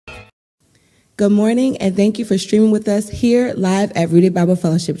Good morning, and thank you for streaming with us here live at Rooted Bible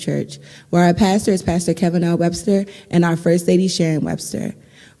Fellowship Church, where our pastor is Pastor Kevin L. Webster and our First Lady Sharon Webster.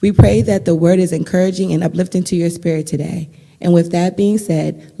 We pray that the word is encouraging and uplifting to your spirit today. And with that being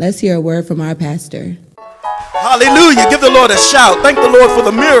said, let's hear a word from our pastor. Hallelujah. Give the Lord a shout. Thank the Lord for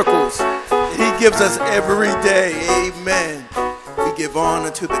the miracles He gives us every day. Amen. We give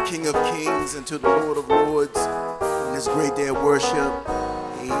honor to the King of Kings and to the Lord of Lords on this great day of worship.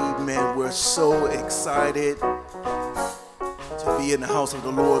 Amen. We're so excited to be in the house of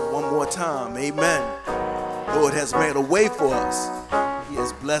the Lord one more time. Amen. The Lord has made a way for us. He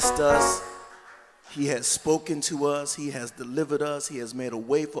has blessed us. He has spoken to us. He has delivered us. He has made a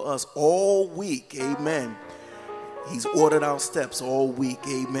way for us all week. Amen. He's ordered our steps all week.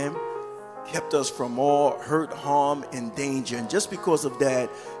 Amen. Kept us from all hurt, harm, and danger. And just because of that,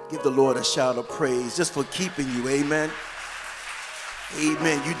 give the Lord a shout of praise just for keeping you. Amen.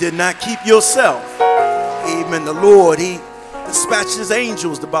 Amen. You did not keep yourself. Amen. The Lord, He dispatched His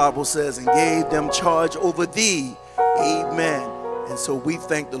angels, the Bible says, and gave them charge over thee. Amen. And so we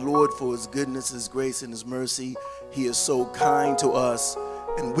thank the Lord for His goodness, His grace, and His mercy. He is so kind to us,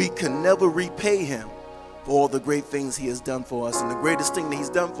 and we can never repay Him for all the great things He has done for us. And the greatest thing that He's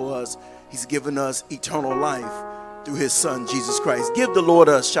done for us, He's given us eternal life through His Son, Jesus Christ. Give the Lord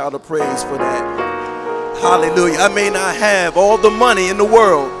a shout of praise for that. Hallelujah. I may not have all the money in the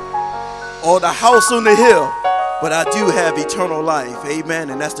world or the house on the hill, but I do have eternal life. Amen.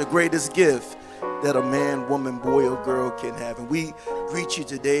 And that's the greatest gift that a man, woman, boy, or girl can have. And we greet you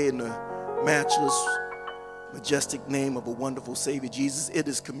today in the matchless, majestic name of a wonderful Savior, Jesus. It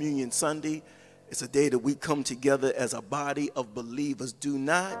is Communion Sunday. It's a day that we come together as a body of believers. Do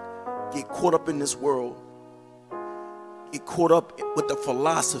not get caught up in this world. Get caught up with the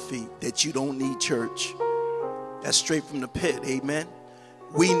philosophy that you don't need church. That's straight from the pit. Amen.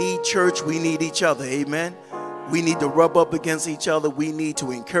 We need church. We need each other. Amen. We need to rub up against each other. We need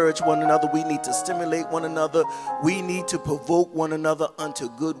to encourage one another. We need to stimulate one another. We need to provoke one another unto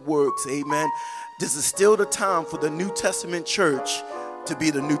good works. Amen. This is still the time for the New Testament church to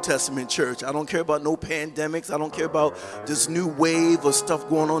be the New Testament church. I don't care about no pandemics. I don't care about this new wave of stuff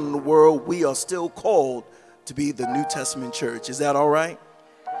going on in the world. We are still called to be the New Testament church. Is that all right?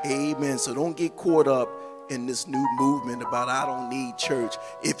 Amen. So don't get caught up in this new movement about I don't need church.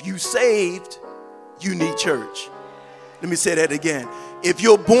 If you saved, you need church. Let me say that again. If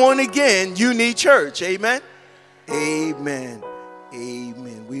you're born again, you need church. Amen. Amen.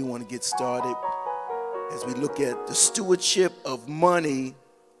 Amen. We want to get started as we look at the stewardship of money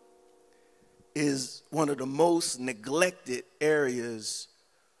is one of the most neglected areas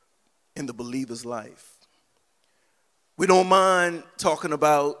in the believer's life. We don't mind talking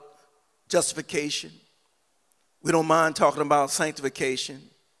about justification. We don't mind talking about sanctification.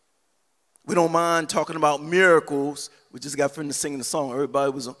 We don't mind talking about miracles. We just got finished singing the song.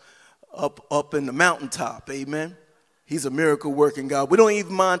 Everybody was up in the mountaintop. Amen. He's a miracle working God. We don't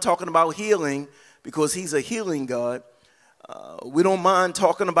even mind talking about healing because He's a healing God. We don't mind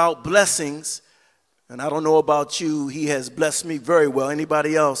talking about blessings. And I don't know about you, He has blessed me very well.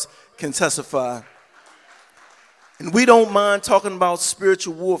 Anybody else can testify. And we don't mind talking about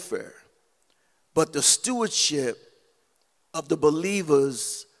spiritual warfare. But the stewardship of the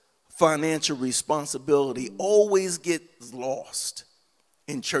believer's financial responsibility always gets lost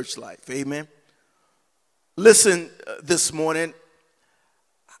in church life. Amen. Listen, this morning,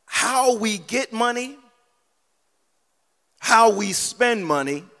 how we get money, how we spend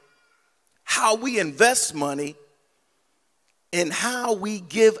money, how we invest money, and how we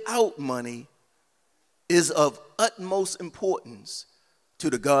give out money is of utmost importance to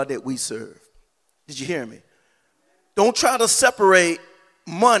the God that we serve. Did you hear me? Don't try to separate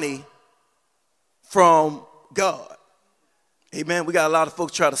money from God. Amen. We got a lot of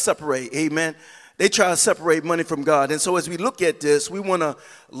folks try to separate. Amen. They try to separate money from God. And so as we look at this, we want to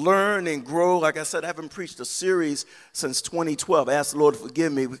learn and grow. Like I said, I haven't preached a series since 2012. I asked the Lord to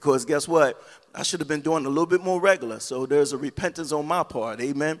forgive me because guess what? I should have been doing it a little bit more regular. So there's a repentance on my part.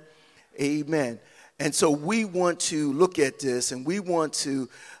 Amen. Amen. And so we want to look at this and we want to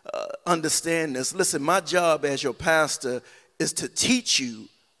understand this. Listen, my job as your pastor is to teach you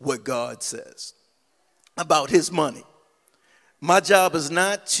what God says about His money. My job is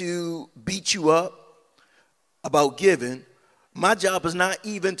not to beat you up about giving. My job is not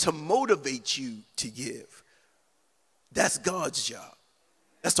even to motivate you to give. That's God's job.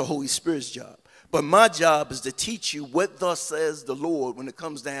 That's the Holy Spirit's job. But my job is to teach you what thus says the Lord when it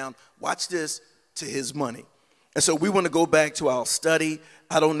comes down, watch this, to His money. And so we want to go back to our study.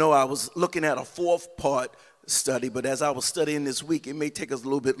 I don't know, I was looking at a fourth part study, but as I was studying this week, it may take us a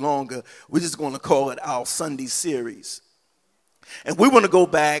little bit longer. We're just going to call it our Sunday series. And we want to go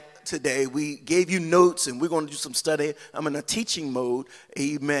back today. We gave you notes, and we're going to do some study. I'm in a teaching mode,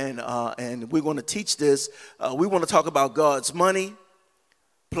 amen, and we're going to teach this. We want to talk about God's money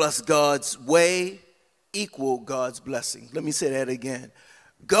plus God's way equal God's blessing. Let me say that again.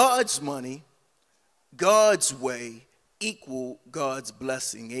 God's money, God's way equal God's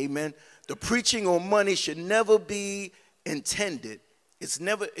blessing, amen. The preaching on money should never be intended. It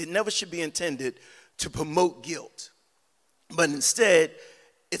never should be intended to promote guilt. But instead,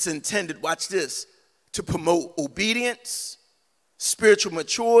 it's intended, watch this, to promote obedience, spiritual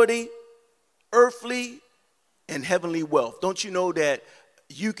maturity, earthly and heavenly wealth. Don't you know that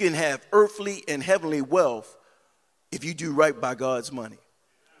you can have earthly and heavenly wealth if you do right by God's money?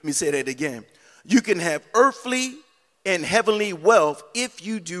 Let me say that again. You can have earthly and heavenly wealth if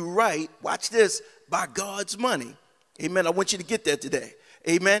you do right, watch this, by God's money. Amen. I want you to get that today.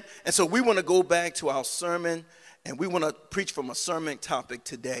 Amen. And so we want to go back to our sermon. And we want to preach from a sermon topic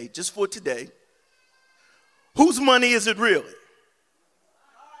today, just for today. Whose money is it really?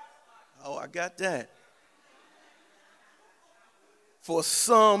 Oh, I got that. For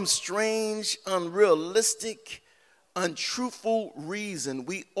some strange, unrealistic, untruthful reason,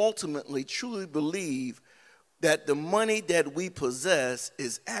 we ultimately truly believe that the money that we possess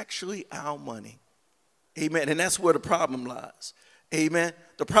is actually our money. Amen. And that's where the problem lies. Amen.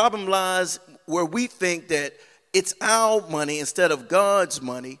 The problem lies where we think that it's our money instead of God's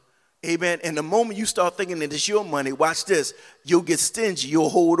money. Amen. And the moment you start thinking that it's your money, watch this, you'll get stingy. You'll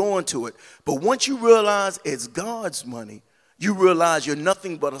hold on to it. But once you realize it's God's money, you realize you're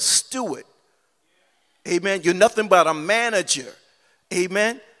nothing but a steward. Amen. You're nothing but a manager.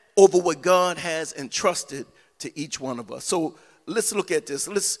 Amen. Over what God has entrusted to each one of us. So let's look at this.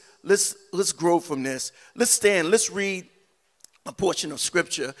 Let's grow from this. Let's stand. Let's read a portion of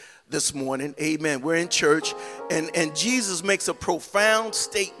scripture this morning. Amen. We're in church, and Jesus makes a profound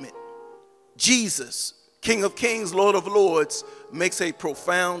statement. Jesus, King of Kings, Lord of Lords, makes a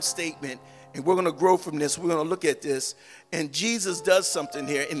profound statement, and we're going to grow from this. We're going to look at this, and Jesus does something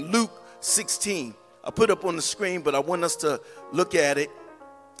here in Luke 16. I put up on the screen, but I want us to look at it.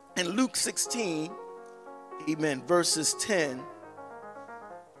 In Luke 16, amen, verses 10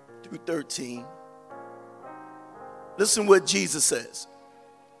 through 13. Listen what Jesus says.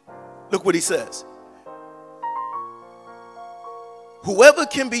 Look what he says. Whoever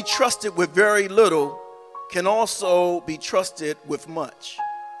can be trusted with very little can also be trusted with much.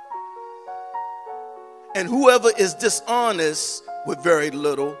 And whoever is dishonest with very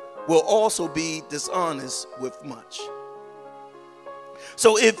little will also be dishonest with much.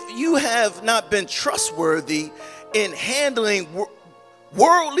 So if you have not been trustworthy in handling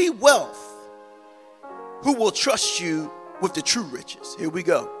worldly wealth, who will trust you with the true riches? Here we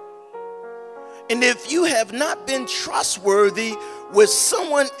go. And if you have not been trustworthy with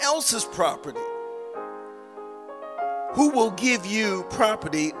someone else's property, who will give you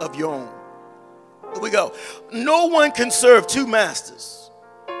property of your own? Here we go. No one can serve two masters.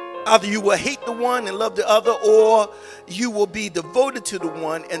 Either you will hate the one and love the other, or you will be devoted to the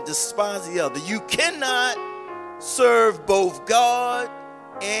one and despise the other. You cannot serve both God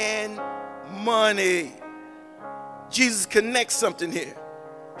and money. Jesus connects something here.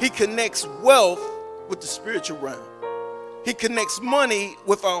 He connects wealth with the spiritual realm. He connects money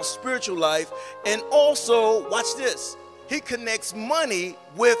with our spiritual life. And also, watch this, he connects money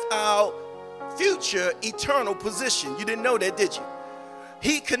with our future eternal position. You didn't know that, did you?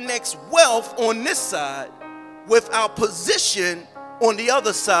 He connects wealth on this side with our position on the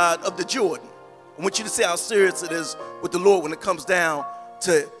other side of the Jordan. I want you to see how serious it is with the Lord when it comes down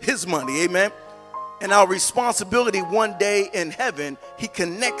to his money. Amen. And our responsibility one day in heaven, he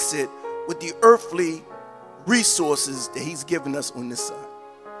connects it with the earthly resources that he's given us on this side.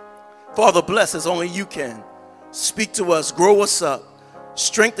 Father, bless as only you can. Speak to us, grow us up,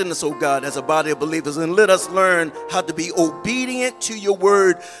 strengthen us, oh God, as a body of believers, and let us learn how to be obedient to your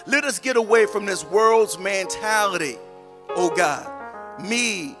word. Let us get away from this world's mentality, oh God,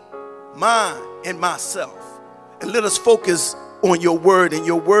 me, mine, and myself. And let us focus on your word, and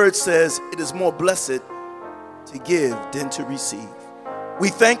your word says it is more blessed to give than to receive. We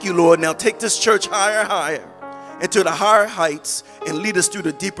thank you, Lord. Now take this church higher and to the higher heights, and lead us through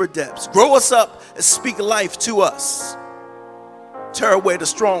the deeper depths. Grow us up and speak life to us. Tear away the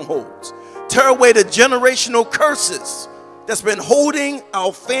strongholds. Tear away the generational curses that's been holding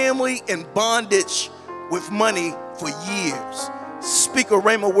our family in bondage with money for years. Speak a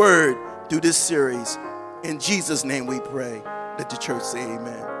rhema word through this series. In Jesus' name we pray. Let the church say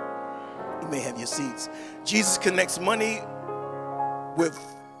amen. may have your seats. Jesus connects money with,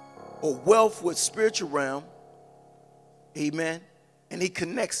 or wealth with spiritual realm. Amen. And he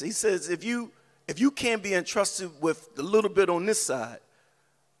connects. He says, if you can't be entrusted with the little bit on this side,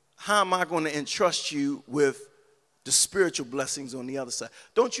 how am I going to entrust you with the spiritual blessings on the other side?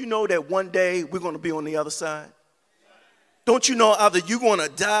 Don't you know that one day we're going to be on the other side? Don't you know either you're going to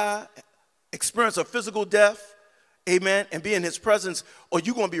die, experience a physical death, amen, and be in his presence, or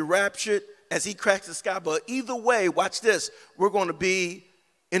you're going to be raptured as he cracks the sky? But either way, watch this, we're going to be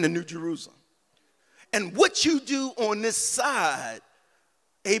in the New Jerusalem. And what you do on this side,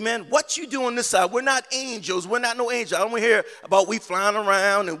 amen, what you do on this side, we're not angels, we're not no angels. I don't hear about we flying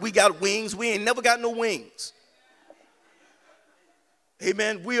around and we got wings. We ain't never got no wings.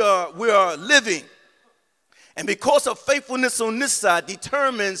 Amen, we are living. And because of faithfulness on this side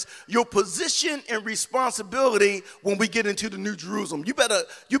determines your position and responsibility when we get into the New Jerusalem. You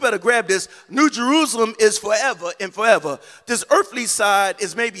better grab this. New Jerusalem is forever and forever. This earthly side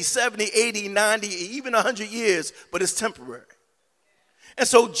is maybe 70, 80, 90, even 100 years, but it's temporary. And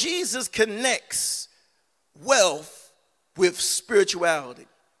so Jesus connects wealth with spirituality.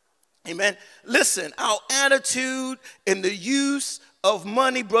 Amen. Listen, our attitude and the use of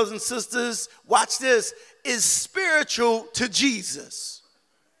money, brothers and sisters, watch this, is spiritual to Jesus.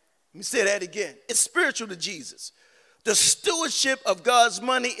 Let me say that again. It's spiritual to Jesus. The stewardship of God's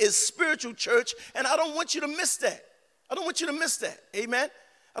money is spiritual, church, and I don't want you to miss that. I don't want you to miss that. Amen.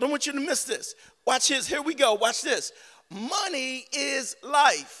 I don't want you to miss this. Watch this. Here we go. Watch this. Money is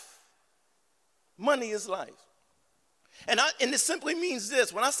life. Money is life. And it simply means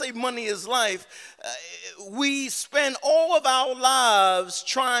this. When I say money is life, we spend all of our lives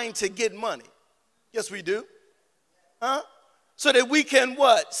trying to get money. Yes, we do. Huh? So that we can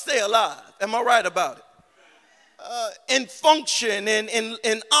what? Stay alive. Am I right about it? And function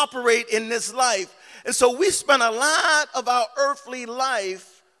and operate in this life. And so we spend a lot of our earthly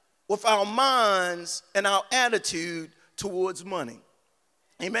life with our minds and our attitude towards money.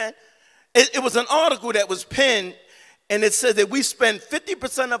 Amen. It was an article that was penned, and it said that we spend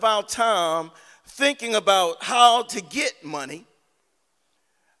 50% of our time thinking about how to get money,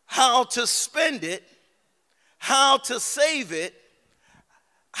 how to spend it, how to save it,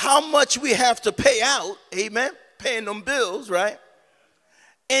 how much we have to pay out, amen, paying them bills, right?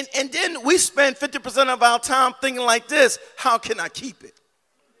 And then we spend 50% of our time thinking like this, how can I keep it?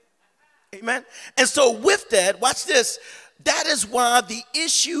 Amen. And so with that, watch this, that is why the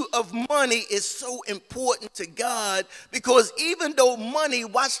issue of money is so important to God, because even though money,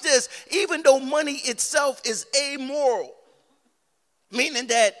 watch this, even though money itself is amoral, meaning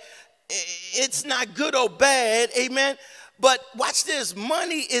that it's not good or bad, amen, but watch this,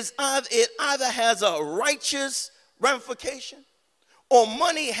 money is either has a righteous ramification or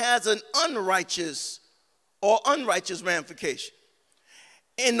money has an unrighteous ramification.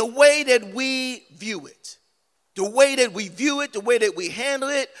 In the way that we view it, the way that we handle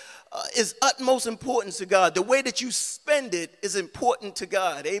it is utmost importance to God. The way that you spend it is important to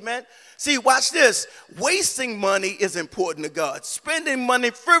God. Amen. See, watch this. Wasting money is important to God. Spending money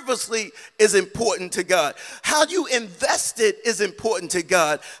frivolously is important to God. How you invest it is important to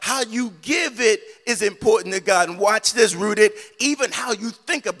God. How you give it is important to God. And watch this, rooted, even how you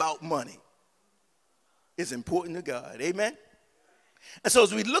think about money is important to God. Amen. And so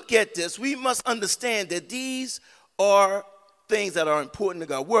as we look at this, we must understand that these are things that are important to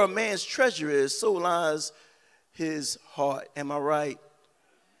God. Where a man's treasure is, so lies his heart. Am I right?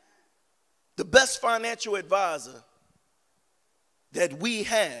 The best financial advisor that we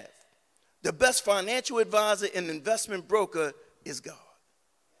have, the best financial advisor and investment broker is God.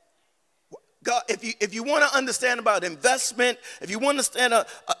 God, if you want to understand about investment, if you want to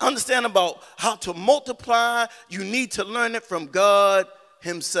understand about how to multiply, you need to learn it from God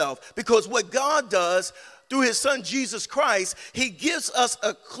himself. Because what God does through his son Jesus Christ, he gives us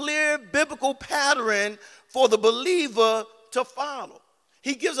a clear biblical pattern for the believer to follow.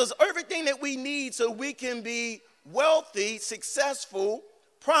 He gives us everything that we need so we can be wealthy, successful,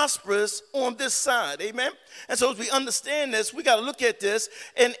 prosperous on this side. Amen. And so as we understand this, we got to look at this,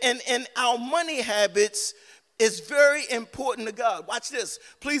 and our money habits is very important to God. Watch this.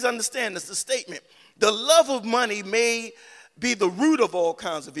 Please understand this, the statement. The love of money may be the root of all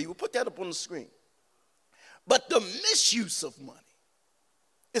kinds of evil. Put that up on the screen. But the misuse of money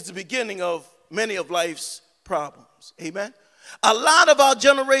is the beginning of many of life's problems. Amen. A lot of our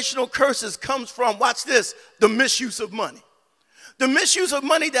generational curses comes from, watch this, the misuse of money. The misuse of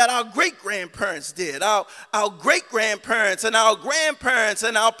money that our great-grandparents did, our great-grandparents and our grandparents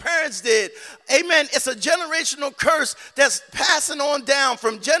and our parents did. Amen. It's a generational curse that's passing on down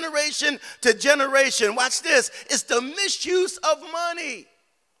from generation to generation. Watch this. It's the misuse of money.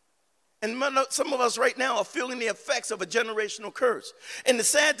 And some of us right now are feeling the effects of a generational curse. And it's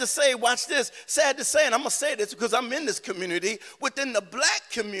sad to say, watch this, sad to say, and I'm going to say this because I'm in this community, within the black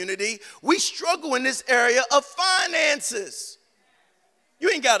community, we struggle in this area of finances. You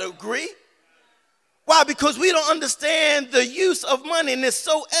ain't got to agree. Why? Because we don't understand the use of money, and it's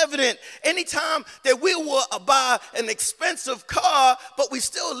so evident anytime that we will buy an expensive car, but we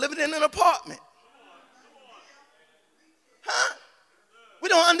still living in an apartment. Huh? We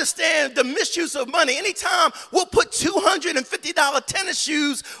don't understand the misuse of money. Anytime we'll put $250 tennis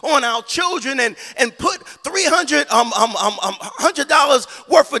shoes on our children and put $100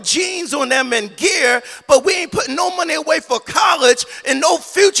 worth of jeans on them and gear, but we ain't putting no money away for college and no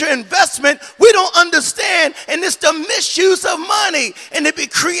future investment. We don't understand, and it's the misuse of money. And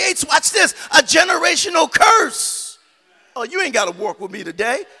it creates, watch this, a generational curse. Oh, you ain't got to work with me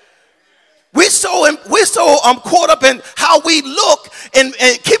today. We're so caught up in how we look and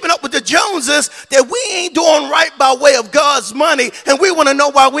keeping up with the Joneses that we ain't doing right by way of God's money, and we want to know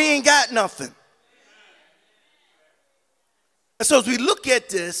why we ain't got nothing. And so as we look at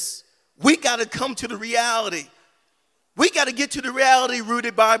this, we got to come to the reality. We got to get to the reality,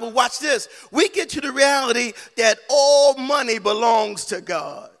 rooted Bible. Watch this. We get to the reality that all money belongs to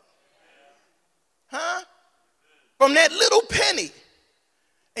God. Huh? From that little penny.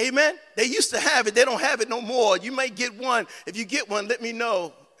 Amen. They used to have it. They don't have it no more. You may get one. If you get one, let me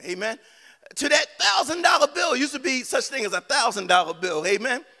know. Amen. To that $1,000 bill, used to be such thing as a $1,000 bill.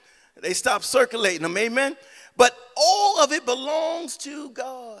 Amen. They stopped circulating them. Amen. But all of it belongs to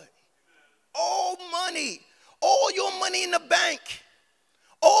God. All money, all your money in the bank,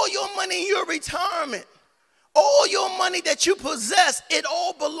 all your money in your retirement, all your money that you possess, it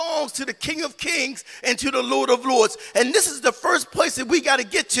all belongs to the King of Kings and to the Lord of Lords. And this is the first place that we got to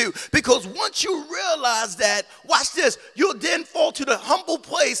get to, because once you realize that, watch this, you'll then fall to the humble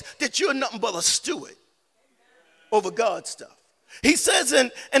place that you're nothing but a steward over God's stuff. He says in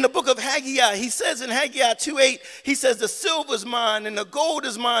the book of Haggai, he says in Haggai 2:8, he says, the silver is mine and the gold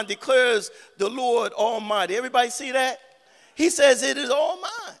is mine, declares the Lord Almighty. Everybody see that? He says it is all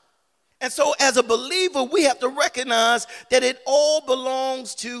mine. And so as a believer, we have to recognize that it all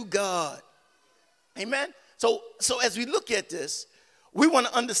belongs to God. Amen? So as we look at this, we want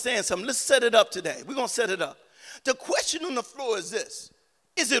to understand something. Let's set it up today. We're going to set it up. The question on the floor is this.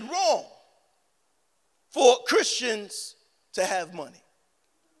 Is it wrong for Christians to have money?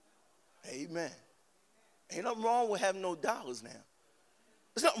 Amen. Ain't nothing wrong with having no dollars now.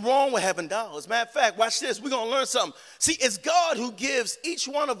 There's nothing wrong with having dollars. Matter of fact, watch this. We're going to learn something. See, it's God who gives each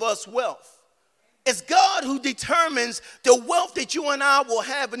one of us wealth. It's God who determines the wealth that you and I will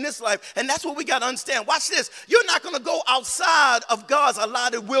have in this life. And that's what we got to understand. Watch this. You're not going to go outside of God's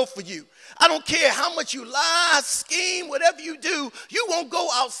allotted will for you. I don't care how much you lie, scheme, whatever you do, you won't go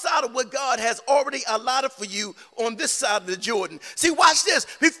outside of what God has already allotted for you on this side of the Jordan. See, watch this.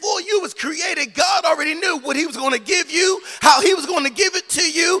 Before you was created, God already knew what he was going to give you, how he was going to give it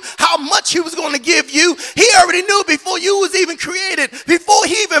to you, how much he was going to give you. He already knew before you was even created, before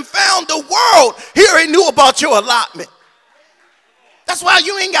he even found the world, he already knew about your allotment. That's why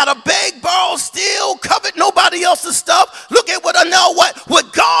you ain't got to beg, borrow, steal, covet nobody else's stuff. Look at what I know,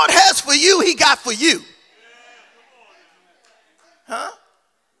 what God has for you, he got for you. Huh?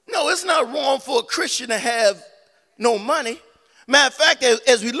 No, it's not wrong for a Christian to have no money. Matter of fact,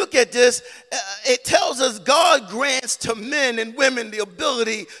 as we look at this, it tells us God grants to men and women the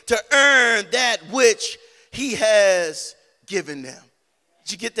ability to earn that which he has given them.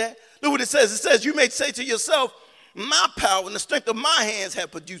 Did you get that? Look what it says. It says, you may say to yourself, my power and the strength of my hands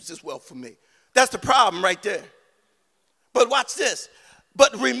have produced this wealth for me. That's the problem right there. But watch this.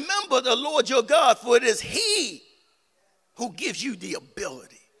 But remember the Lord your God, for it is he who gives you the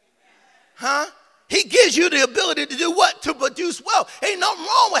ability. Huh? He gives you the ability to do what? To produce wealth. Ain't nothing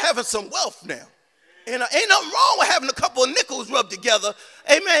wrong with having some wealth now. Ain't nothing wrong with having a couple of nickels rubbed together.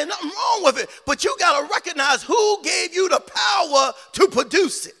 Amen. Nothing wrong with it. But you got to recognize who gave you the power to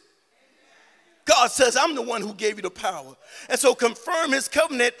produce it. God says, I'm the one who gave you the power. And so confirm his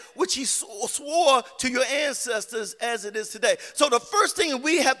covenant, which he swore to your ancestors as it is today. So the first thing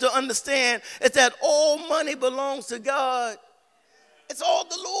we have to understand is that all money belongs to God. It's all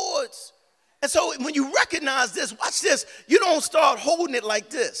the Lord's. And so when you recognize this, watch this, you don't start holding it like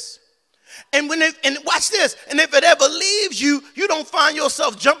this. And watch this, and if it ever leaves you, you don't find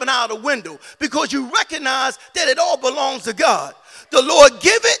yourself jumping out of the window because you recognize that it all belongs to God. The Lord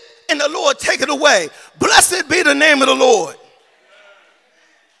give it and the Lord take it away. Blessed be the name of the Lord.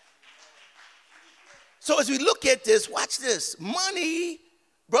 So as we look at this, watch this. Money,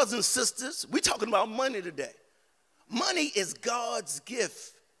 brothers and sisters, we're talking about money today. Money is God's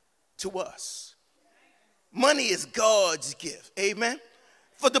gift to us. Money is God's gift. Amen.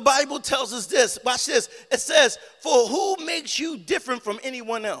 For the Bible tells us this. Watch this. It says, for who makes you different from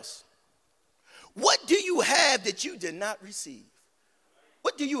anyone else? What do you have that you did not receive?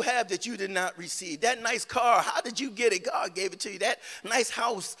 What do you have that you did not receive? That nice car, how did you get it? God gave it to you. That nice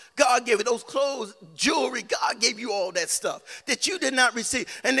house, God gave it. Those clothes, jewelry, God gave you all that stuff that you did not receive.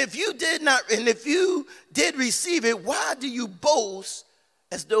 And if you did receive it, why do you boast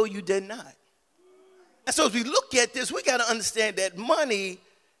as though you did not? And so as we look at this, we got to understand that money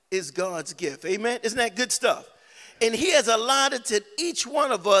is God's gift. Amen? Isn't that good stuff? And he has allotted to each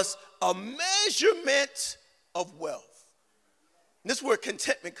one of us a measurement of wealth. And this is where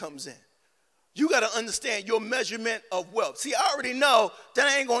contentment comes in. You got to understand your measurement of wealth. See, I already know that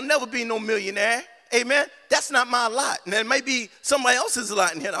I ain't going to never be no millionaire. Amen? That's not my lot. And that may be somebody else's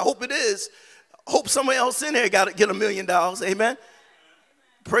lot in here. I hope it is. I hope somebody else in here got to get $1 million. Amen?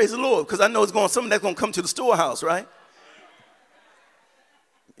 Praise the Lord. Because I know it's something that's going to come to the storehouse, right?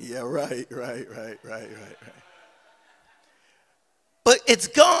 Yeah, right. But it's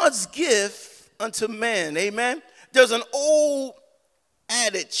God's gift unto man. Amen? There's an old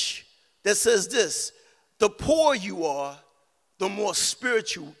adage that says this: the poorer you are, the more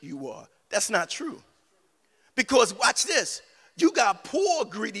spiritual you are. That's not true. Because watch this. You got poor,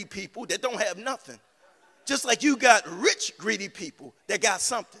 greedy people that don't have nothing. Just like you got rich, greedy people that got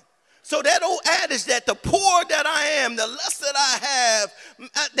something. So that old adage that the poor that I am, the less that I have,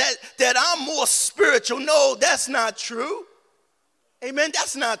 that I'm more spiritual. No, that's not true. Amen.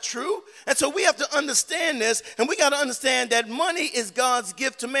 That's not true. And so we have to understand this, and we got to understand that money is God's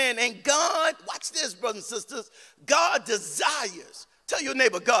gift to man. And God, watch this, brothers and sisters, God desires. Tell your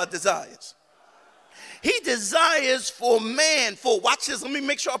neighbor, God desires. He desires for man, watch this, let me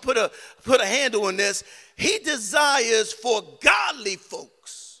make sure I put a handle on this. He desires for godly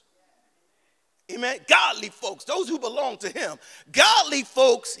folks. Amen. Godly folks, those who belong to him. Godly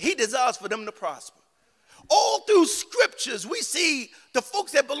folks, he desires for them to prosper. All through scriptures, we see the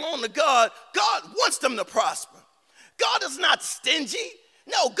folks that belong to God, God wants them to prosper. God is not stingy.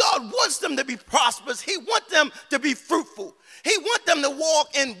 No, God wants them to be prosperous. He wants them to be fruitful. He wants them to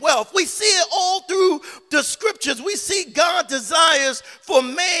walk in wealth. We see it all through the scriptures. We see God desires for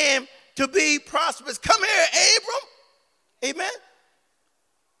man to be prosperous. Come here, Abram. Amen.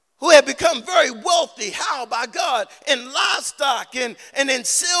 Who had become very wealthy. How? By God. In livestock and in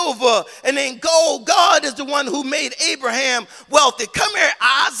silver and in gold. God is the one who made Abraham wealthy. Come here,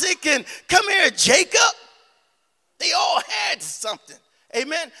 Isaac, and come here, Jacob. They all had something.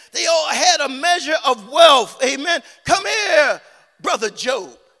 Amen. They all had a measure of wealth. Amen. Come here, Brother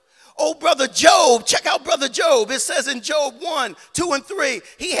Job. Oh, Brother Job, check out Brother Job. It says in Job 1, 2, and 3,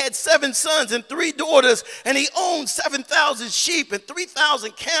 he had 7 sons and 3 daughters, and he owned 7,000 sheep and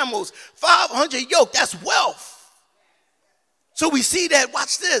 3,000 camels, 500 yoke. That's wealth. So we see that,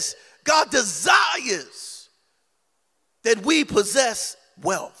 watch this, God desires that we possess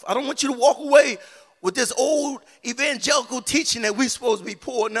wealth. I don't want you to walk away with this old evangelical teaching that we're supposed to be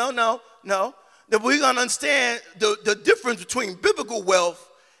poor. No. That we're going to understand the difference between biblical wealth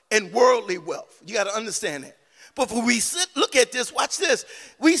and worldly wealth. You got to understand that. But when we look at this, watch this.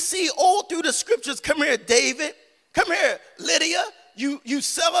 We see all through the scriptures. Come here, David. Come here, Lydia. You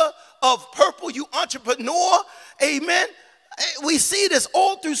seller of purple. You entrepreneur. Amen. We see this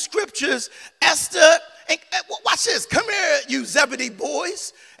all through scriptures. Esther. And watch this. Come here, you Zebedee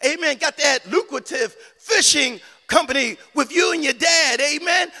boys. Amen. Got that lucrative fishing company with you and your dad.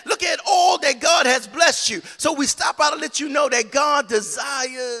 Amen. Look at all that God has blessed you. So we stop out and let you know that God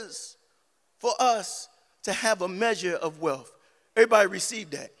desires for us to have a measure of wealth. Everybody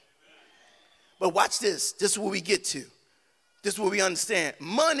receive that. But watch this. This is where we get to. This is where we understand.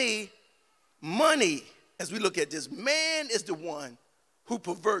 Money, as we look at this, man is the one who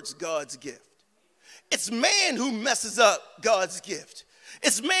perverts God's gift. It's man who messes up God's gift.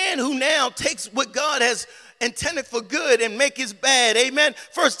 It's man who now takes what God has intended for good and make it bad. Amen.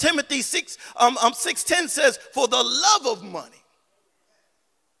 1 Timothy 6:10 says, for the love of money.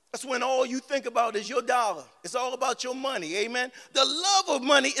 That's when all you think about is your dollar. It's all about your money. Amen. The love of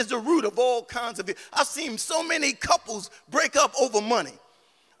money is the root of all kinds of it. I've seen so many couples break up over money.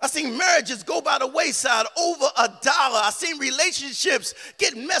 I've seen marriages go by the wayside over $1. I've seen relationships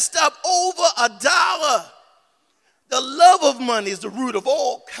get messed up over $1. The love of money is the root of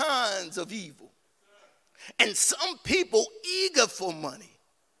all kinds of evil. And some people eager for money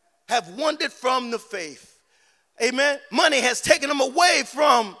have wandered from the faith. Amen. Money has taken them away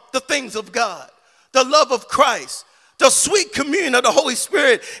from the things of God, the love of Christ, the sweet communion of the Holy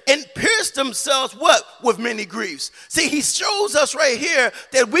Spirit, and pierced themselves what? With many griefs. See, he shows us right here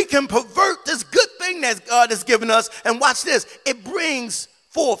that we can pervert this good thing that God has given us, and watch this, it brings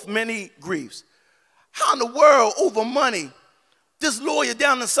forth many griefs. How in the world over money? This lawyer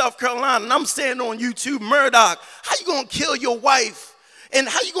down in South Carolina, and I'm saying on YouTube, Murdoch, how you gonna kill your wife and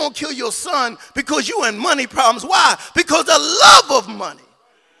how you gonna kill your son because you in money problems? Why? Because the love of money.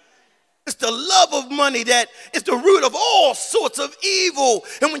 It's the love of money that is the root of all sorts of evil.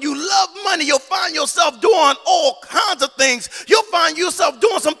 And when you love money, you'll find yourself doing all kinds of things. You'll find yourself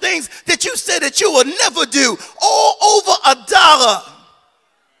doing some things that you said that you would never do, all over $1.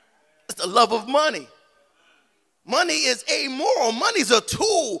 It's the love of money. Money is amoral. Money is a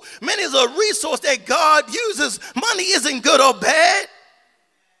tool. Money is a resource that God uses. Money isn't good or bad.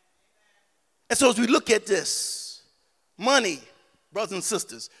 And so as we look at this, money, brothers and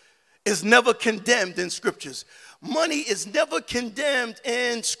sisters, is never condemned in scriptures. Money is never condemned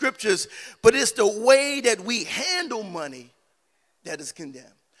in scriptures, but it's the way that we handle money that is condemned.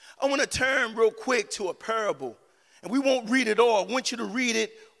 I want to turn real quick to a parable, and we won't read it all. I want you to read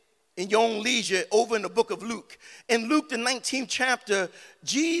it in your own leisure over in the book of Luke. In Luke, the 19th chapter,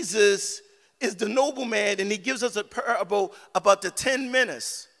 Jesus is the nobleman, and he gives us a parable about the 10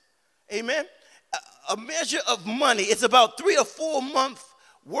 minas. Amen? A measure of money. It's about 3 or 4 months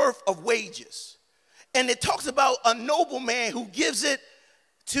worth of wages. And it talks about a nobleman who gives it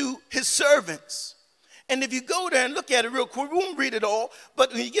to his servants. And if you go there and look at it real quick, we won't read it all,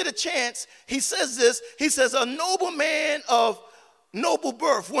 but when you get a chance, he says this. He says, a nobleman of noble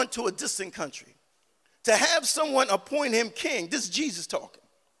birth went to a distant country to have someone appoint him king. This is Jesus talking.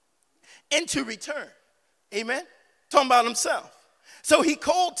 And to return. Amen? Talking about himself. So he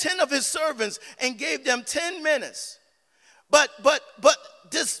called 10 of his servants and gave them 10 minas. But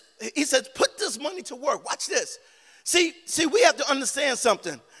this, he says, put this money to work. Watch this. See, we have to understand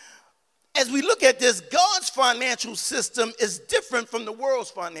something. As we look at this, God's financial system is different from the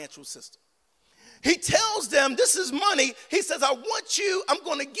world's financial system. He tells them, this is money. He says, I'm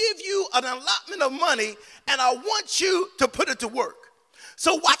going to give you an allotment of money, and I want you to put it to work.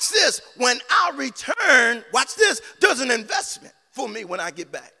 So watch this. When I return, watch this, there's an investment for me when I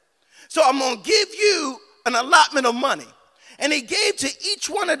get back. So I'm going to give you an allotment of money. And he gave to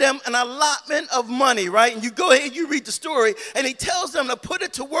each one of them an allotment of money, right? And you go ahead, you read the story, and he tells them to put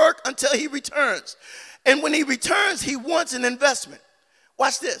it to work until he returns. And when he returns, he wants an investment.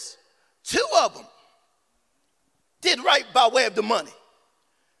 Watch this. 2 of them did right by way of the money.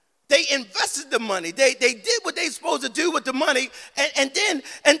 They invested the money. They did what they supposed to do with the money, and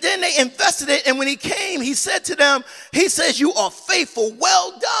then they invested it. And when he came, he said to them, he says, you are faithful.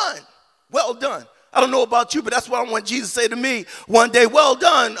 Well done. Well done. I don't know about you, but that's what I want Jesus to say to me one day. Well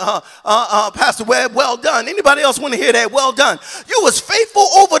done, Pastor Webb, well done. Anybody else want to hear that? Well done. You was faithful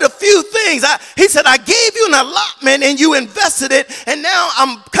over the few things. He said, I gave you an allotment and you invested it, and now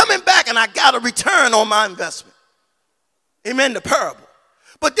I'm coming back and I got a return on my investment. Amen, the parable.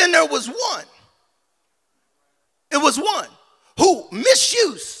 But then there was one. It was one who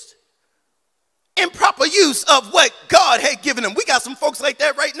misused improper use of what God had given him. We got some folks like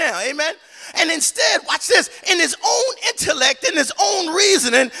that right now, amen? And instead, watch this, in his own intellect, in his own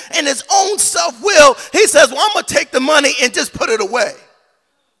reasoning, in his own self-will, he says, well, I'm going to take the money and just put it away.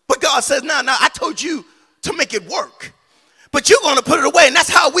 But God says, no, I told you to make it work. But you're going to put it away, and that's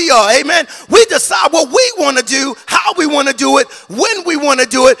how we are, amen? We decide what we want to do, how we want to do it, when we want to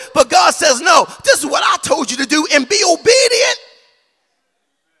do it. But God says, no, this is what I told you to do, and be obedient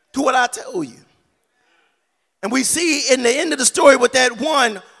to what I tell you. And we see in the end of the story with that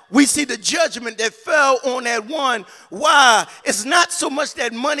one, we see the judgment that fell on that one. Why? It's not so much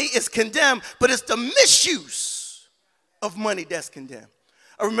that money is condemned, but it's the misuse of money that's condemned.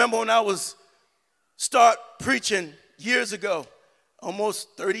 I remember when I was start preaching years ago,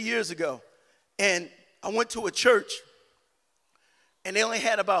 almost 30 years ago, and I went to a church, and they only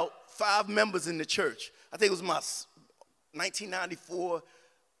had about 5 members in the church. I think it was my 1994,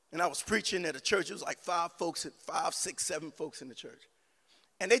 and I was preaching at a church. It was like 5, 6, 7 folks in the church.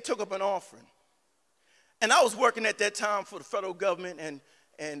 And they took up an offering. And I was working at that time for the federal government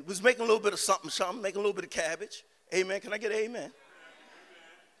and was making a little bit of something, making a little bit of cabbage. Amen. Can I get an amen?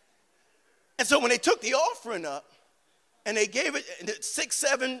 And so when they took the offering up and they gave it 6,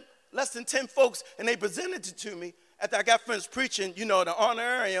 7, less than 10 folks, and they presented it to me after I got finished preaching, you know, the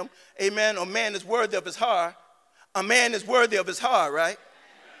honorarium, amen, a man is worthy of his hire. A man is worthy of his hire, right?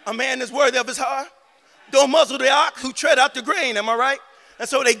 A man is worthy of his hire. Don't muzzle the ox who tread out the grain, am I right? And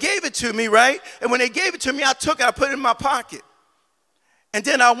so they gave it to me, right? And when they gave it to me, I took it, I put it in my pocket. And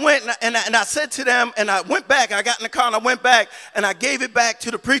then I went and I said to them, and I went back, I got in the car and I went back and I gave it back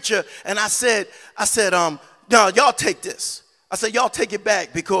to the preacher. And I said, no, y'all take this. I said, y'all take it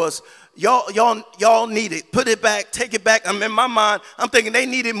back because y'all need it. Put it back, take it back. I'm in my mind, I'm thinking they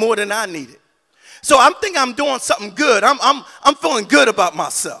need it more than I need it. So I'm thinking I'm doing something good. I'm feeling good about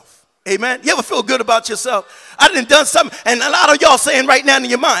myself. Amen. You ever feel good about yourself? I done something, and a lot of y'all saying right now in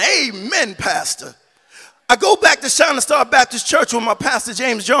your mind, amen, Pastor. I go back to Shining Star Baptist Church with my pastor,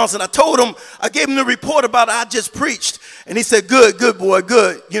 James Johnson. I told him, I gave him the report about it I just preached. And he said, good boy,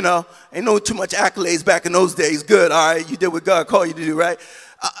 good. You know, ain't no too much accolades back in those days. Good, all right, you did what God called you to do, right?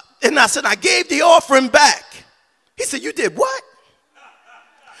 And I said, I gave the offering back. He said, you did what?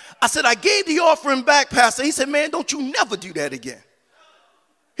 I said, I gave the offering back, Pastor. He said, man, don't you never do that again.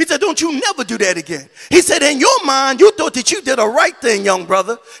 He said, don't you never do that again. He said, in your mind, you thought that you did a right thing, young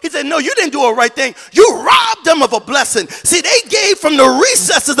brother. He said, no, you didn't do a right thing. You robbed them of a blessing. See, they gave from the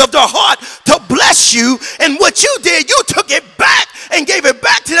recesses of their heart to bless you. And what you did, you took it back and gave it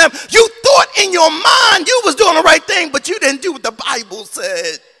back to them. You thought in your mind you was doing the right thing, but you didn't do what the Bible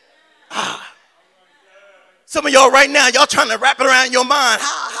said. Some of y'all right now, y'all trying to wrap it around your mind.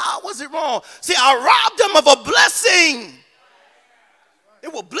 How was it wrong? See, I robbed them of a blessing. They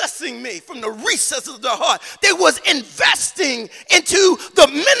were blessing me from the recesses of their heart. They was investing into the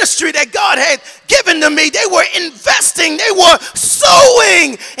ministry that God had given to me. They were investing. They were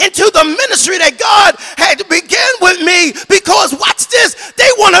sowing into the ministry that God had to begin with me. Because watch this, they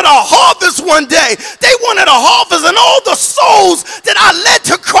wanted a harvest one day. They wanted a harvest, and all the souls that I led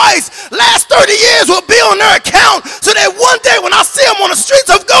to Christ last 30 years will be on their account. So that one day when I see them on the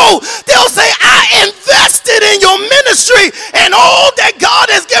streets of gold, they'll say, I invested in your ministry, and all that God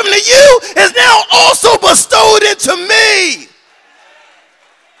has given to you is now also bestowed into me.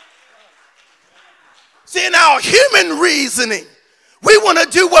 See, in our human reasoning, we want to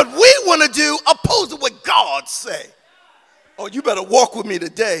do what we want to do opposed to what God say. Oh, you better walk with me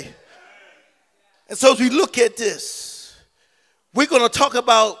today. And so as we look at this, we're going to talk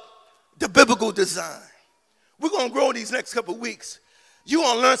about the biblical design. We're going to grow these next couple of weeks. You're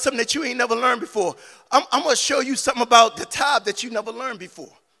going to learn something that you ain't never learned before. I'm going to show you something about the tithe that you never learned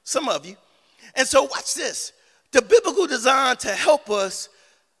before. Some of you. And so watch this. The biblical design to help us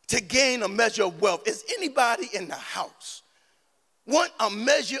to gain a measure of wealth. Is anybody in the house want a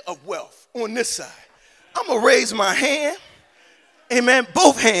measure of wealth on this side? I'm going to raise my hand. Amen.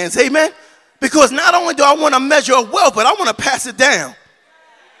 Both hands. Amen. Because not only do I want a measure of wealth, but I want to pass it down.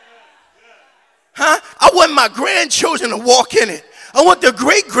 I want my grandchildren to walk in it. I want the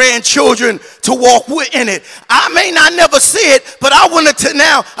great-grandchildren to walk in it. I may not never see it, but I want it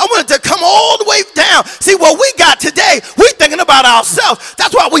to come all the way down. See, what we got today, we're thinking about ourselves.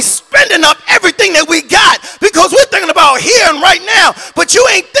 That's why we're spending up everything that we got, because we're thinking about here and right now. But you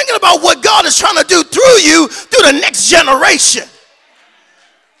ain't thinking about what God is trying to do through you, through the next generation.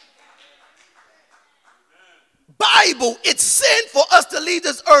 Bible, it's sin for us to leave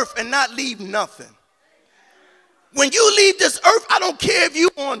this earth and not leave nothing. When you leave this earth, I don't care if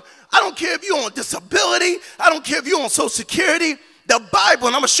you're on disability, I don't care if you're on Social Security. The Bible,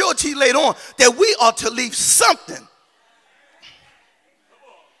 and I'm going to show it to you later on, that we are to leave something.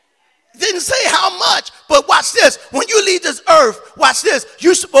 It didn't say how much, but watch this. When you leave this earth, watch this,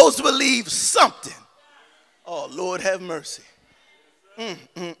 you're supposed to leave something. Oh, Lord have mercy.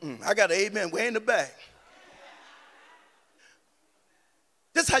 I got an amen way in the back.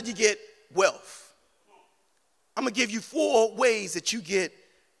 This is how you get wealth. I'm going to give you 4 ways that you get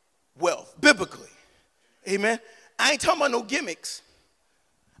wealth, biblically. Amen. I ain't talking about no gimmicks.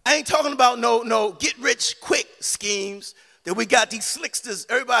 I ain't talking about no get-rich-quick schemes that we got these slicksters.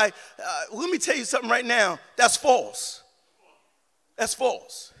 Everybody, let me tell you something right now. That's false. That's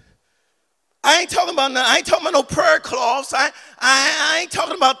false. I ain't talking about no prayer cloths. I ain't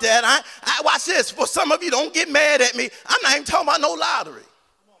talking about that. I watch this. For some of you, don't get mad at me. I'm not even talking about no lottery.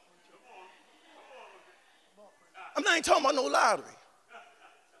 I'm not even talking about no lottery.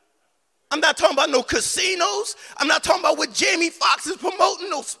 I'm not talking about no casinos. I'm not talking about what Jamie Foxx is promoting,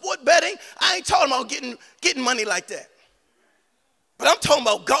 no sport betting. I ain't talking about getting money like that. But I'm talking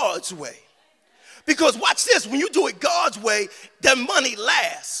about God's way. Because watch this, when you do it God's way, the money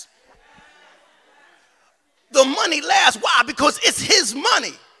lasts. The money lasts. Why? Because it's his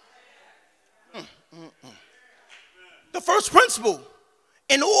money. The first principle,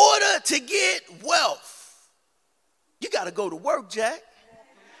 in order to get wealth, you got to go to work, Jack.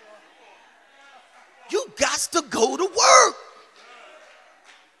 You got to go to work.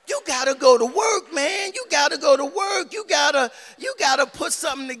 You got to go to work, man. You got to go to work. You got to put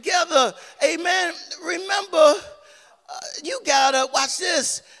something together. Amen. Remember, you got to, watch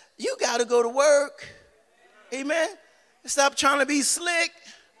this, you got to go to work. Amen. Stop trying to be slick.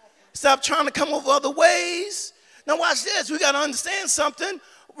 Stop trying to come up with other ways. Now watch this. We got to understand something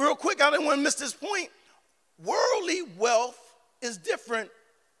real quick. I didn't want to miss this point. Worldly wealth is different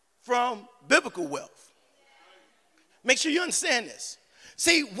from biblical wealth. Make sure you understand this.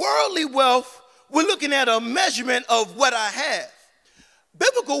 See, worldly wealth, we're looking at a measurement of what I have.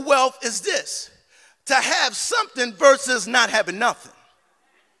 Biblical wealth is this, to have something versus not having nothing.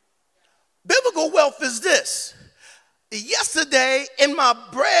 Biblical wealth is this. Yesterday in my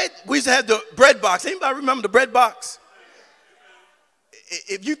bread, we used to have the bread box. Anybody remember the bread box?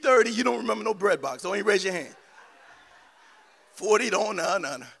 If you're 30, you don't remember no bread box. Don't even raise your hand. 40, don't,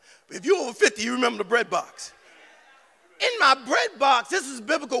 no. If you're over 50, you remember the bread box. In my bread box, this is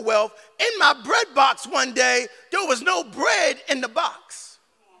biblical wealth. In my bread box one day, there was no bread in the box.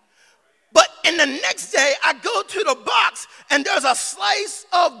 But in the next day, I go to the box and there's a slice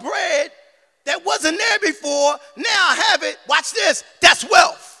of bread that wasn't there before. Now I have it. Watch this. That's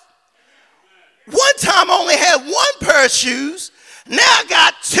wealth. One time I only had one pair of shoes. Now I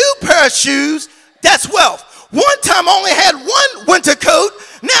got 2 pair of shoes. That's wealth. One time I only had one winter coat.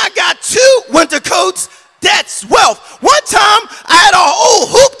 Now I got 2 winter coats. That's wealth. One time I had a whole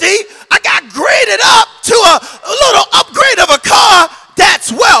hoopty. I got graded up to a little upgrade of a car.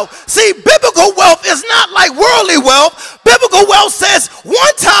 That's wealth. See, biblical wealth is not like worldly wealth. Biblical wealth says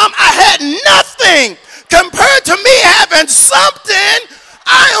one time I had nothing. Compared to me having something,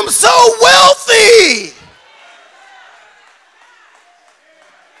 I am so wealthy.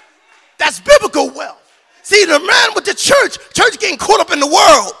 That's biblical wealth. See, the man with the church getting caught up in the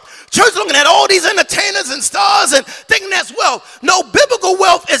world. Church looking at all these entertainers and stars and thinking that's wealth. No, biblical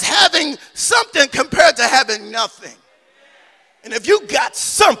wealth is having something compared to having nothing. And if you got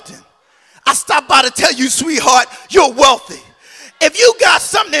something, I stopped by to tell you, sweetheart, you're wealthy. If you got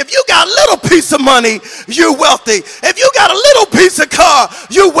something, if you got a little piece of money, you're wealthy. If you got a little piece of car,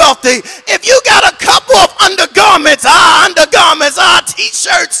 you're wealthy. If you got a couple of undergarments,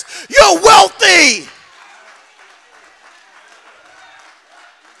 t-shirts, you're wealthy.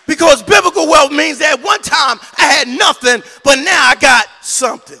 Because biblical wealth means that one time I had nothing, but now I got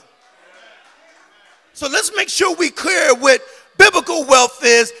something. So let's make sure we clear what biblical wealth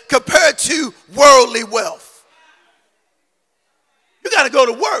is compared to worldly wealth. You got to go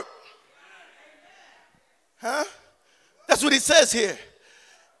to work. Huh? That's what he says here.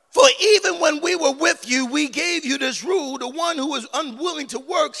 For even when we were with you, we gave you this rule: the one who is unwilling to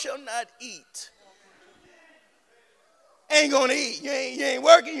work shall not eat. Ain't gonna eat. You ain't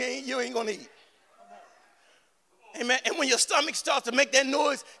working, you ain't gonna eat. Amen. And when your stomach starts to make that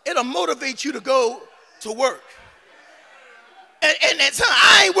noise, it'll motivate you to go to work. And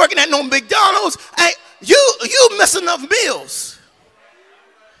I ain't working at no McDonald's. You miss enough meals.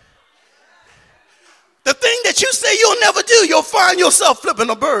 The thing that you say you'll never do, you'll find yourself flipping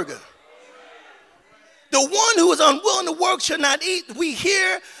a burger. The one who is unwilling to work shall not eat. We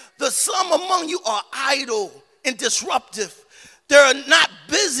hear the some among you are idle and disruptive. They're not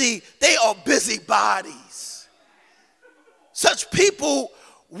busy, they are busybodies. Such people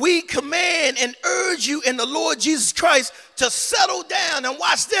we command and urge you in the Lord Jesus Christ to settle down and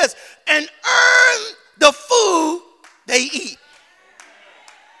watch this and earn the food they eat.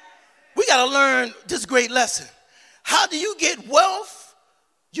 We got to learn this great lesson. How do you get wealth?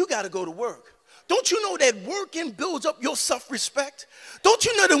 You got to go to work. Don't you know that working builds up your self-respect? Don't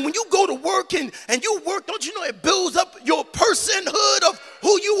you know that when you go to work and you work, don't you know it builds up your personhood of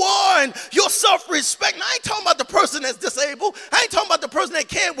who you are and your self-respect? And I ain't talking about the person that's disabled. I ain't talking about the person that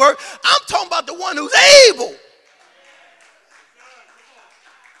can't work. I'm talking about the one who's able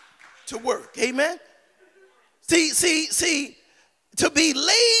to work. Amen? See, to be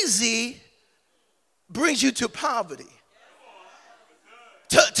lazy brings you to poverty.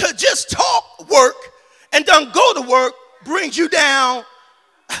 To just talk work and don't go to work brings you down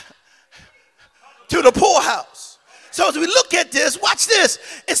to the poorhouse. So as we look at this, watch this.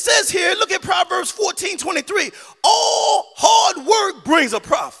 It says here, look at Proverbs 14:23. All hard work brings a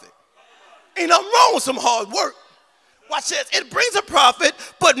profit. Ain't nothing wrong with some hard work. Watch this. It brings a profit,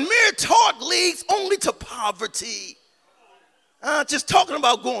 but mere talk leads only to poverty. Just talking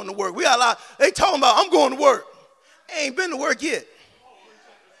about going to work. We got a lot. They talking about I'm going to work. I ain't been to work yet.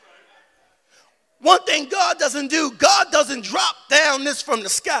 One thing God doesn't do, God doesn't drop down this from the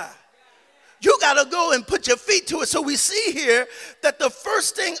sky. You got to go and put your feet to it. So we see here that the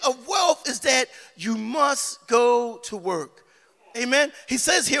first thing of wealth is that you must go to work. Amen. He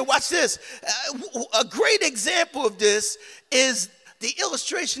says here, watch this. A great example of this is the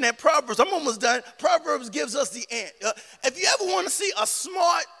illustration that Proverbs, I'm almost done. Proverbs gives us the ant. If you ever want to see a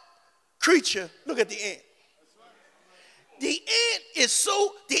smart creature, look at the ant. The ant is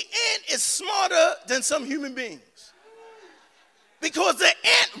smarter than some human beings. Because the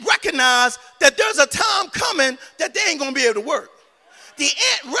ant recognizes that there's a time coming that they ain't going to be able to work. The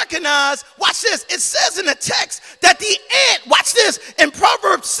ant recognized, watch this, it says in the text that the ant, watch this, in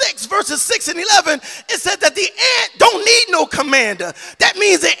Proverbs 6, verses 6 and 11, it said that the ant don't need no commander. That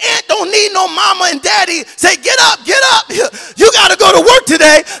means the ant don't need no mama and daddy say, get up, you got to go to work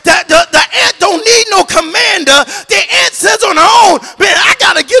today. The ant don't need no commander. The ant says on her own, man, I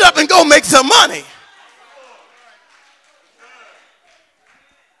got to get up and go make some money.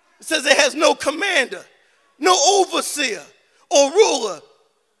 It says it has no commander, no overseer or ruler,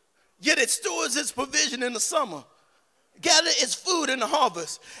 yet it stores its provision in the summer, gather its food in the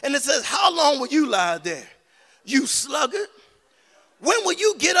harvest. And it says, how long will you lie there, you sluggard? When will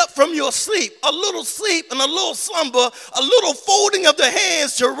you get up from your sleep? A little sleep and a little slumber, a little folding of the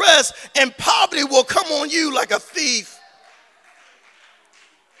hands to rest, and poverty will come on you like a thief.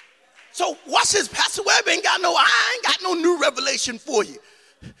 So watch this, Pastor Webb I ain't got no new revelation for you.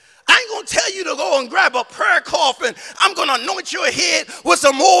 I ain't going to tell you to go and grab a prayer cloth and I'm going to anoint your head with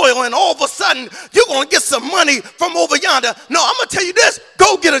some oil and all of a sudden you're going to get some money from over yonder. No, I'm going to tell you this.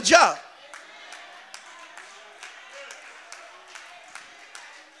 Go get a job.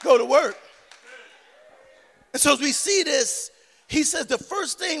 Go to work. And so as we see this, he says the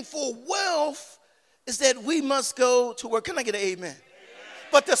first thing for wealth is that we must go to work. Can I get an amen?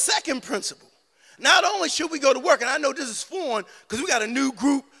 But the second principle, not only should we go to work, and I know this is foreign because we got a new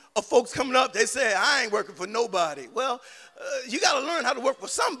group of folks coming up, they say, I ain't working for nobody. Well, you got to learn how to work for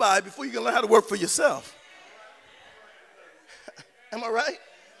somebody before you can learn how to work for yourself. Am I right?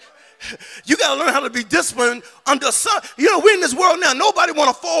 You got to learn how to be disciplined under some. You know, we're in this world now. Nobody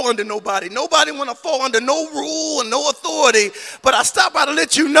want to fall under nobody. Nobody want to fall under no rule and no authority. But I stop by to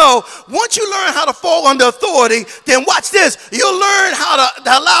let you know, once you learn how to fall under authority, then watch this. You'll learn how to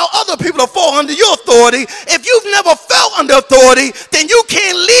allow other people to fall under your authority. If you've never felt under authority, then you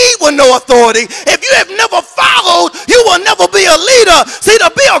can't lead with no authority. If you have never followed, you will never be a leader. See,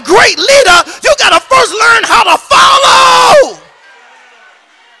 to be a great leader, you got to first learn how to follow.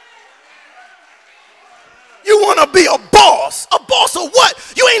 You want to be a boss. A boss of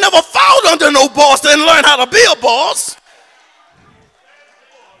what? You ain't never followed under no boss and learn how to be a boss.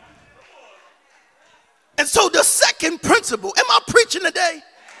 And so the second principle, am I preaching today?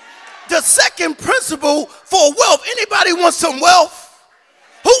 The second principle for wealth. Anybody want some wealth?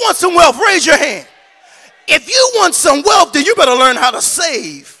 Who wants some wealth? Raise your hand. If you want some wealth, then you better learn how to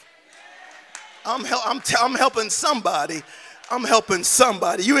save. I'm helping somebody. I'm helping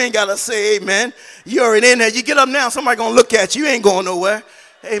somebody. You ain't got to say amen. You already in there. You get up now, somebody going to look at you. You ain't going nowhere.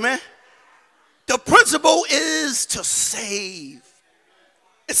 Amen. The principle is to save.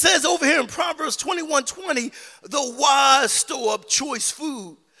 It says over here in Proverbs 21:20, the wise store up choice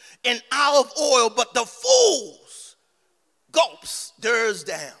food and olive oil, but the fools gulps theirs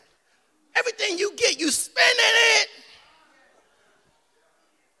down. Everything you get, you spending it.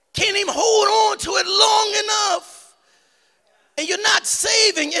 Can't even hold on to it long enough. And you're not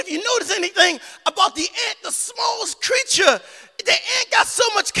saving. If you notice anything about the ant, the smallest creature, the ant got so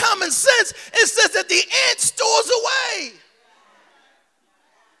much common sense. It says that the ant stores away.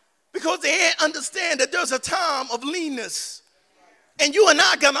 Because the ant understands that there's a time of leanness. And you and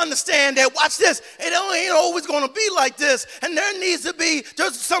I got to understand that, watch this, it ain't always going to be like this. And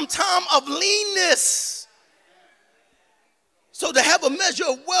there's some time of leanness. So to have a measure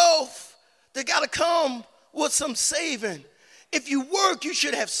of wealth, they got to come with some saving. If you work, you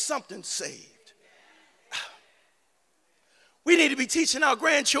should have something saved. We need to be teaching our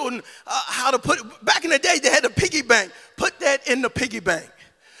grandchildren how to back in the day, they had a piggy bank. Put that in the piggy bank.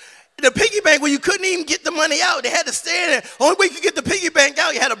 The piggy bank where you couldn't even get the money out. They had to stay in there. Only way you could get the piggy bank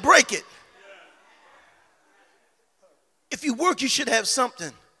out, you had to break it. If you work, you should have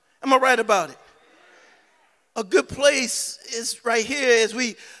something. Am I right about it? A good place is right here as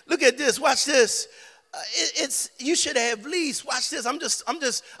we look at this. Watch this. You should have least. Watch this.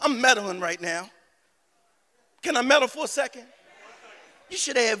 I'm meddling right now. Can I meddle for a second? You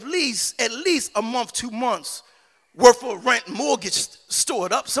should have at least a month, 2 months worth of rent mortgage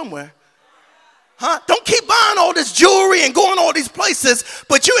stored up somewhere. Huh? Don't keep buying all this jewelry and going all these places,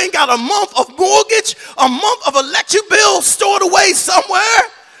 but you ain't got a month of mortgage, a month of electric bill stored away somewhere.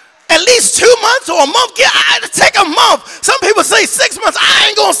 At least 2 months or a month. Take a month. Some people say 6 months. I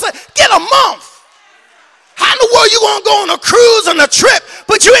ain't going to say. Get a month. How in the world you going to go on a cruise on a trip,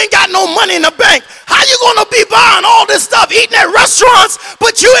 but you ain't got no money in the bank? How you going to be buying all this stuff, eating at restaurants,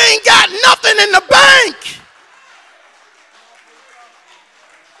 but you ain't got nothing in the bank?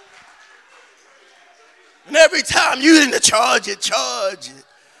 And every time you need to charge it.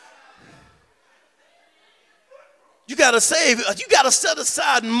 You got to save, you got to set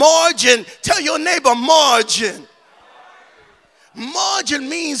aside margin. Tell your neighbor margin. Margin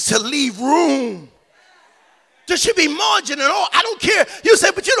means to leave room. There should be margin and all. I don't care. You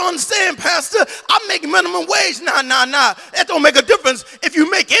say, but you don't understand, Pastor. I'm making minimum wage. Nah. That don't make a difference. If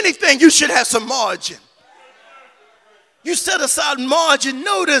you make anything, you should have some margin. You set aside margin.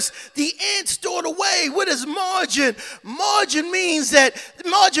 Notice the ant stored away. What is margin? Margin means that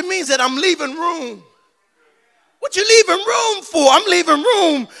I'm leaving room. What you leaving room for? I'm leaving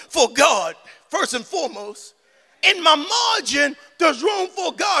room for God, first and foremost. In my margin, there's room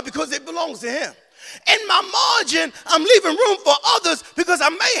for God because it belongs to him. In my margin, I'm leaving room for others because I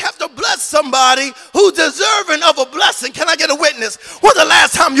may have to bless somebody who's deserving of a blessing. Can I get a witness? When's the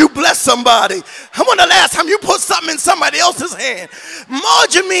last time you blessed somebody? When's the last time you put something in somebody else's hand?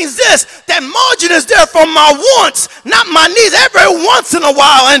 Margin means this, that margin is there for my wants, not my needs. Every once in a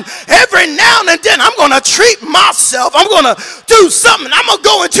while and every now and then, I'm going to treat myself. I'm going to do something. I'm going to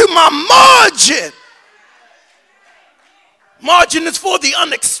go into my margin. Margin is for the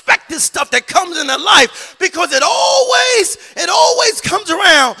unexpected stuff that comes in life because it always comes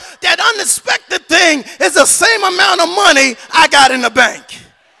around. That unexpected thing is the same amount of money I got in the bank.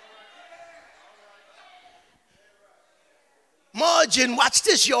 Margin, watch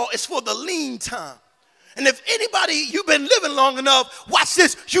this, y'all, is for the lean time. And if anybody, you've been living long enough, watch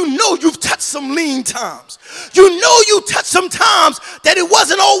this, you know you've touched some lean times. You know you touched some times that it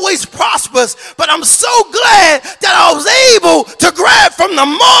wasn't always prosperous, but I'm so glad that I was able to grab from the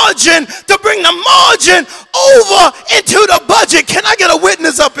margin to bring the margin over into the budget. Can I get a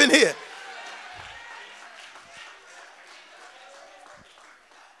witness up in here?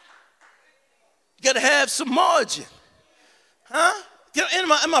 You got to have some margin. Huh?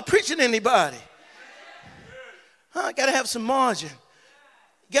 Am I preaching to anybody? Got to have some margin.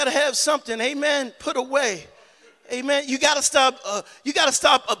 You got to have something, amen, put away. Amen. You got to stop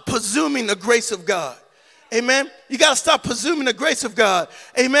presuming the grace of God. Amen. You got to stop presuming the grace of God.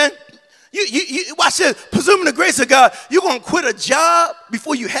 Amen. You watch this, presuming the grace of God. You're going to quit a job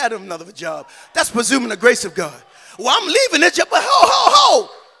before you had another job. That's presuming the grace of God. Well, I'm leaving this job, but ho.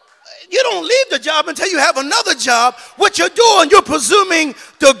 You don't leave the job until you have another job. What you're doing, you're presuming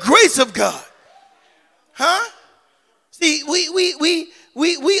the grace of God. Huh? See,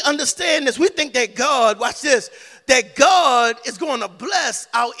 we understand this. We think that God, watch this, that God is going to bless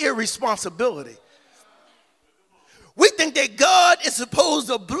our irresponsibility. We think that God is supposed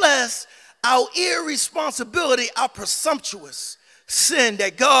to bless our irresponsibility, our presumptuous sin,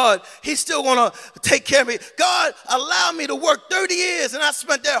 that God, he's still going to take care of me. God allowed me to work 30 years and I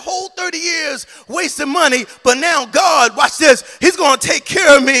spent that whole 30 years wasting money, but now God, watch this, he's going to take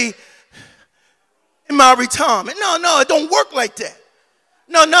care of me in my retirement. No, it don't work like that.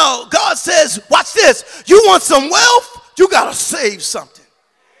 No, God says, watch this, you want some wealth, you got to save something.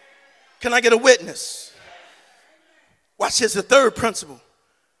 Can I get a witness? Watch this, the third principle.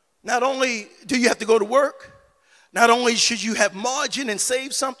 Not only do you have to go to work, not only should you have margin and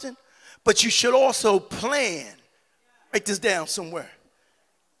save something, but you should also plan. Write this down somewhere.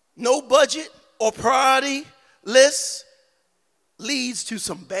 No budget or priority list leads to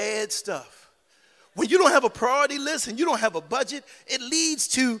some bad stuff. When you don't have a priority list and you don't have a budget, it leads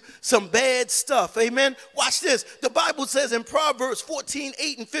to some bad stuff. Amen. Watch this. The Bible says in Proverbs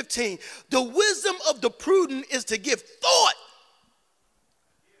 14:8-15, the wisdom of the prudent is to give thought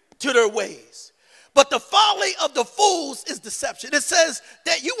to their ways, but the folly of the fools is deception. It says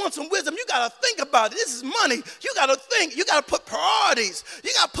that you want some wisdom, you got to think about it. This is money. You got to think. You got to put priorities.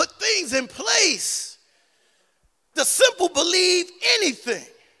 You got to put things in place. The simple believe anything,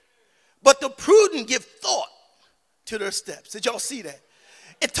 but the prudent give thought to their steps. Did y'all see that?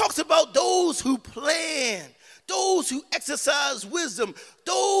 It talks about those who plan, those who exercise wisdom,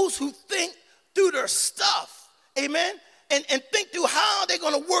 those who think through their stuff. Amen. And think through how they're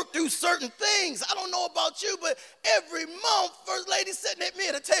going to work through certain things. I don't know about you, but every month, First Lady sitting at me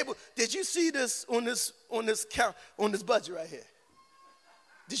at a table. Did you see this on this budget right here?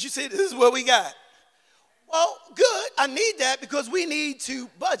 Did you see this is what we got? Well, good. I need that because we need to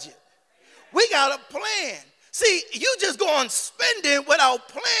budget. We got a plan. See, you just go on spending without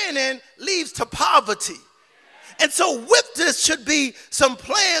planning leads to poverty. And so with this should be some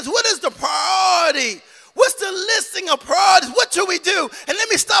plans. What is the priority? What's the listing of priorities? What should we do? And let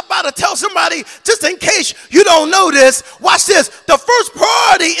me stop by to tell somebody, just in case you don't know this, watch this. The first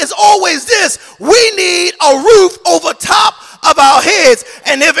priority is always this. We need a roof over top of our heads.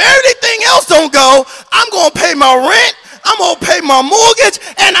 And if everything else don't go, I'm going to pay my rent. I'm going to pay my mortgage,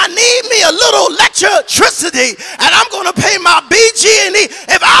 and I need me a little electricity, and I'm going to pay my BG&E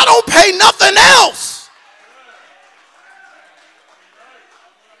if I don't pay nothing else.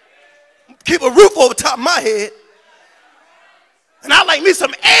 Keep a roof over top of my head, and I like me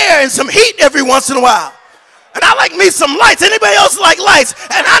some air and some heat every once in a while. And I like me some lights. Anybody else like lights?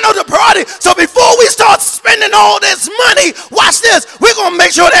 And I know the priority. So before we start spending all this money, watch this. We're going to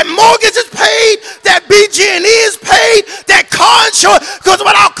make sure that mortgage is paid, that BG&E is paid, that car insurance. Because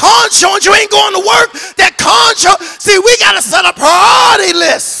without car insurance, you ain't going to work. That car insurance. See, we got to set a priority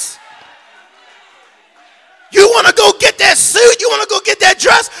list. You want to go get that suit? You want to go get that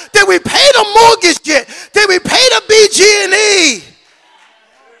dress? Did we pay the mortgage yet? Did we pay the BG&E?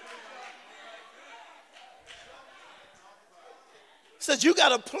 Says you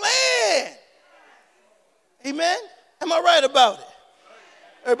got a plan. Amen? Am I right about it?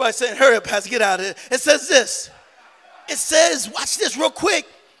 Everybody saying, hurry up, Pastor, get out of here. It says this. It says, watch this real quick.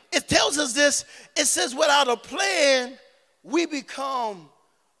 It tells us this. It says without a plan, we become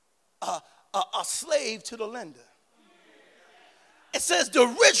a slave to the lender. It says the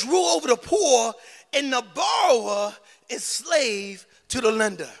rich rule over the poor and the borrower is slave to the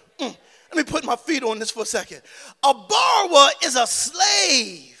lender. Let me put my feet on this for a second. A borrower is a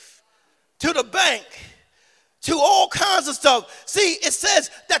slave to the bank, to all kinds of stuff. See, it says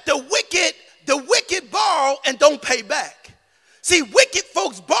that the wicked borrow and don't pay back. See, wicked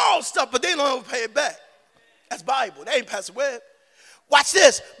folks borrow stuff, but they don't ever pay it back. That's Bible. That ain't Pastor Webb. Watch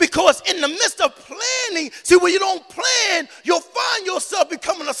this, because in the midst of planning, see, when you don't plan, you'll find yourself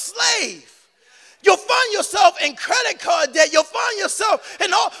becoming a slave. You'll find yourself in credit card debt. You'll find yourself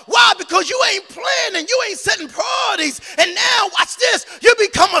in all. Why? Because you ain't planning. You ain't setting priorities. And now, watch this. You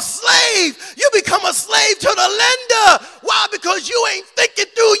become a slave. You become a slave to the lender. Why? Because you ain't thinking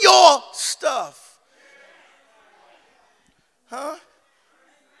through your stuff. Huh?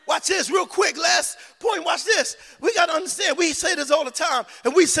 Watch this real quick. Last point. Watch this. We got to understand. We say this all the time.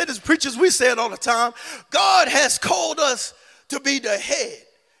 And we say this, preachers, we say it all the time. God has called us to be the head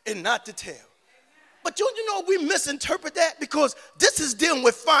and not the tail. But you know, we misinterpret that because this is dealing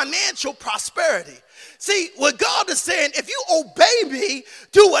with financial prosperity. See, what God is saying, if you obey me,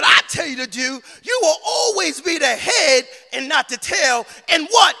 do what I tell you to do, you will always be the head and not the tail. And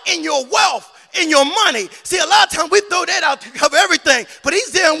what? In your wealth, in your money. See, a lot of times we throw that out to cover everything, but he's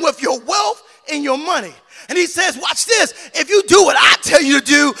dealing with your wealth and your money. And he says, watch this, if you do what I tell you to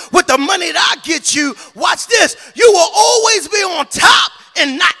do with the money that I get you, watch this, you will always be on top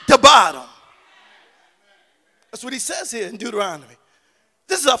and not the bottom. That's what he says here in Deuteronomy.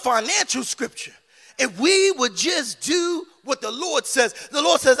 This is a financial scripture. If we would just do what the Lord says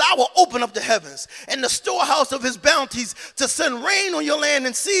I will open up the heavens and the storehouse of his bounties to send rain on your land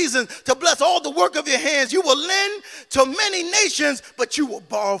in season, to bless all the work of your hands. You will lend to many nations, but you will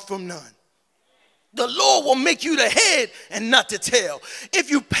borrow from none. The Lord will make you the head and not the tail.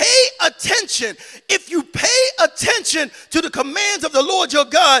 If you pay attention to the commands of the Lord your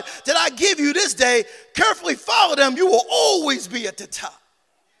God that I give you this day, carefully follow them, you will always be at the top.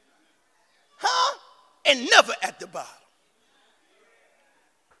 Huh? And never at the bottom.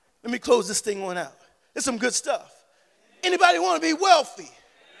 Let me close this thing on out. There's some good stuff. Anybody want to be wealthy?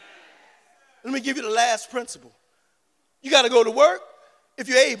 Let me give you the last principle. You got to go to work if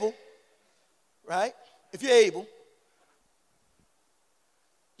you're able. Right? If you're able.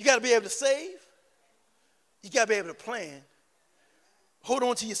 You got to be able to save. You got to be able to plan. Hold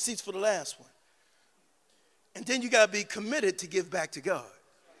on to your seats for the last one. And then you got to be committed to give back to God.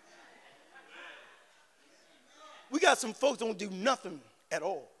 We got some folks that don't do nothing at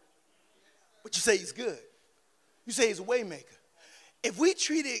all. But you say he's good. You say he's a way maker. If we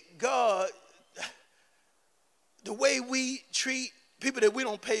treated God the way we treat people that we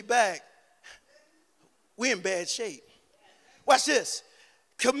don't pay back, we're in bad shape. Watch this.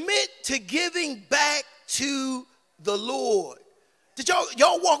 Commit to giving back to the Lord. Did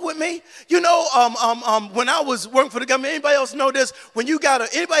y'all walk with me? You know, when I was working for the government, anybody else know this? When you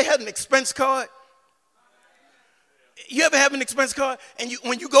anybody had an expense card? You ever have an expense card? And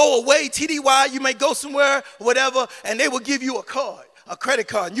when you go away, TDY, you may go somewhere, or whatever, and they will give you a card, a credit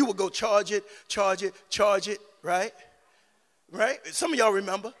card, and you will go charge it, right? Right? Some of y'all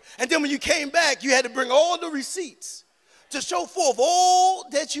remember. And then when you came back, you had to bring all the receipts to show forth all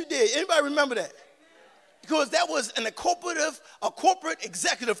that you did. Anybody remember that? because that was a corporate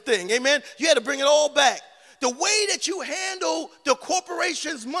executive thing. Amen. You had to bring it all back. The way that you handle the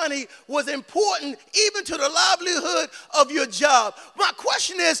corporation's money was important even to the livelihood of your job. My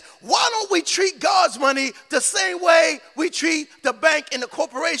question is, why don't we treat God's money the same way we treat the bank and the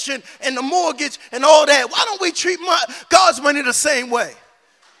corporation and the mortgage and all that? Why don't we treat God's money the same way?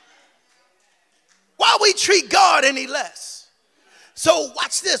 Why we treat God any less? So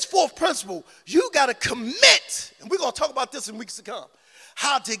watch this, fourth principle. You got to commit, and we're going to talk about this in weeks to come,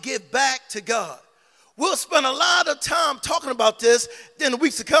 how to give back to God. We'll spend a lot of time talking about this in the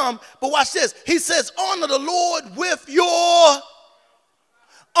weeks to come, but watch this. He says, honor the Lord with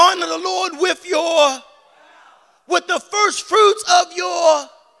the first fruits of your,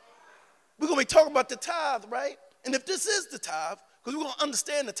 we're going to be talking about the tithe, right? And if this is the tithe, because we're going to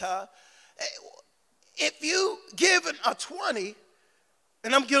understand the tithe, if you give a 20,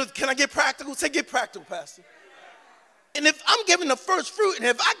 and can I get practical? Say get practical, Pastor. And if I'm giving the first fruit, and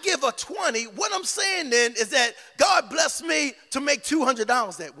if I give a 20, what I'm saying then is that God blessed me to make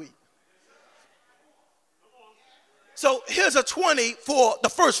 $200 that week. So here's a 20 for the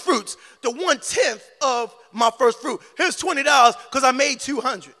first fruits, the 1/10 of my first fruit. Here's $20 because I made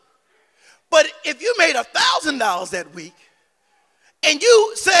 200. But if you made $1,000 that week, and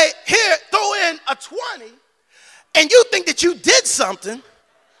you say, here, throw in a 20, and you think that you did something,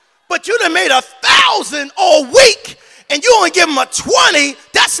 but you done made 1,000 all week, and you only give them a 20,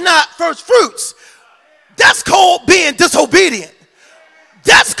 that's not first fruits. That's called being disobedient.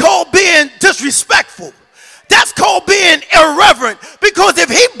 That's called being disrespectful. That's called being irreverent. Because if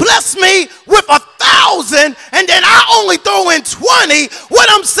he blessed me with 1,000 and then I only throw in 20, what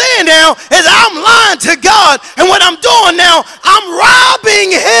I'm saying now is I'm lying to God. And what I'm doing now, I'm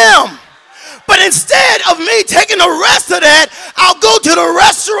robbing him. But instead of me taking the rest of that, I'll go to the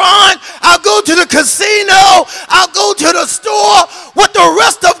restaurant, I'll go to the casino, I'll go to the store with the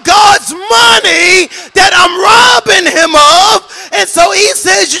rest of God's money that I'm robbing him of. And so he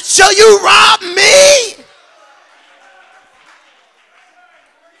says, shall you rob me?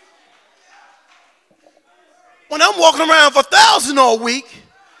 When I'm walking around for 1,000 all week,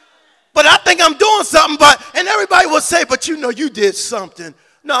 but I think I'm doing something, and everybody will say, but you know you did something.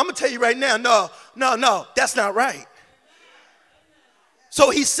 No, I'm going to tell you right now, no, that's not right. So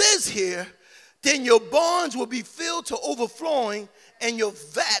he says here, then your barns will be filled to overflowing and your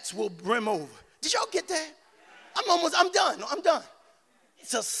vats will brim over. Did y'all get that? I'm done.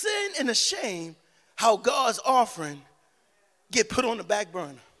 It's a sin and a shame how God's offering get put on the back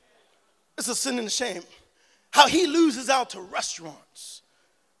burner. It's a sin and a shame. How he loses out to restaurants,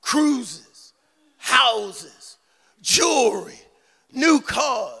 cruises, houses, jewelry, new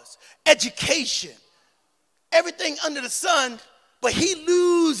cars, education, everything under the sun, but he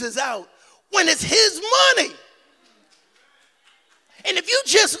loses out when it's his money. And if you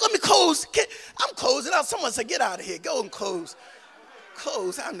just, let me close, I'm closing out. Someone said, get out of here, go and close.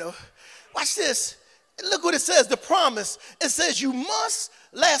 Close, I know. Watch this. Look what it says, the promise. It says you must,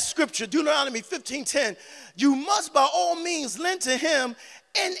 last scripture, Deuteronomy 15:10, you must by all means lend to him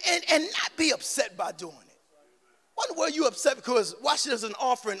and not be upset by doing it. Why were you upset? Because watch it as an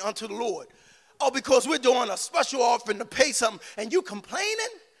offering unto the Lord. Oh, because we're doing a special offering to pay something, and you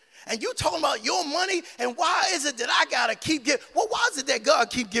complaining? And you talking about your money, and why is it that I got to keep giving? Well, why is it that God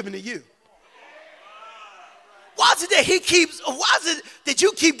keep giving to you? Why is it that why is it that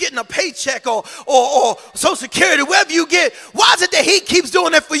you keep getting a paycheck or Social Security, whatever you get? Why is it that he keeps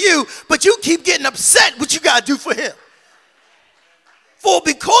doing that for you, but you keep getting upset what you got to do for him? For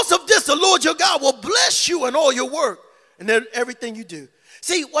because of this, the Lord your God will bless you in all your work and everything you do.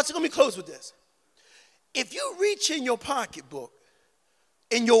 See, let me close with this. If you reach in your pocketbook,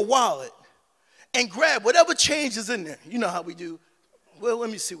 in your wallet, and grab whatever change is in there, you know how we do. Well, let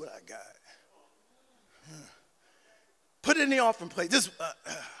me see what I got. Put it in the offering plate.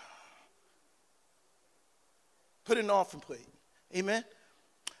 Put it in the offering plate. Amen.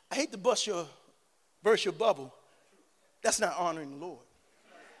 I hate to burst your bubble. That's not honoring the Lord.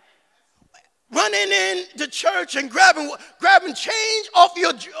 Running in the church and grabbing change off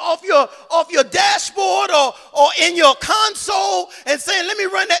your dashboard or in your console and saying, let me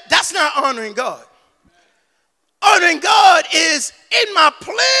run that. That's not honoring God. Honoring God is in my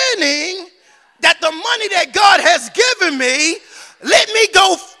planning that the money that God has given me, let me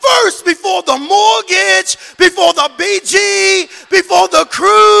go first before the mortgage, before the BG, before the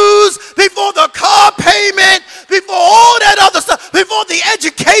cruise, before the car payment, before all that other stuff, before the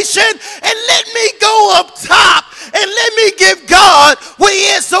education, and let me go up top and let me give God what he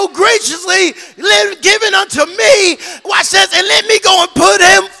has so graciously given unto me. Watch this. And let me go and put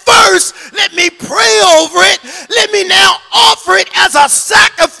him first. Let me pray over it. Let me now offer it as a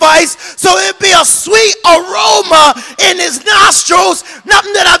sacrifice so it be a sweet aroma in his nostrils.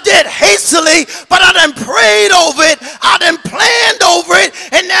 Nothing that I did hastily, but I done prayed over it. I done planned over it.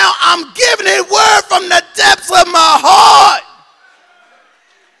 And now I'm giving it word from the depths of my heart.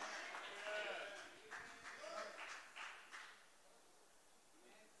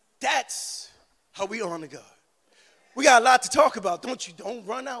 That's how we honor God. We got a lot to talk about, don't you? Don't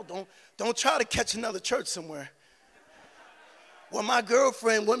run out. Don't try to catch another church somewhere. Well, my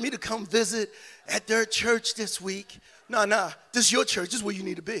girlfriend want me to come visit at their church this week. No, this is your church. This is where you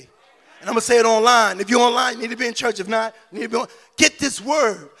need to be. And I'm going to say it online. If you're online, you need to be in church. If not, you need to be on. Get this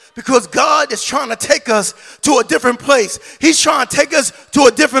word, because God is trying to take us to a different place. He's trying to take us to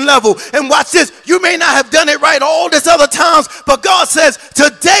a different level. And watch this. You may not have done it right all these other times, but God says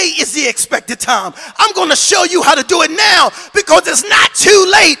today is the expected time. I'm going to show you how to do it now, because it's not too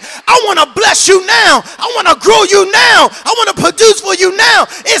late. I want to bless you now. I want to grow you now. I want to produce for you now.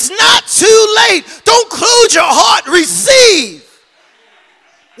 It's not too late. Don't close your heart. Receive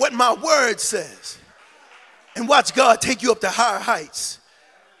what my word says, and watch God take you up to higher heights,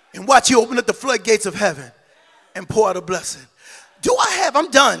 and watch you open up the floodgates of heaven and pour out a blessing. I'm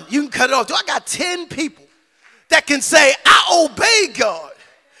done. You can cut it off. Do I got 10 people that can say, I obey God?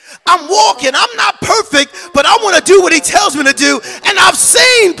 I'm walking. I'm not perfect, but I want to do what he tells me to do. And I've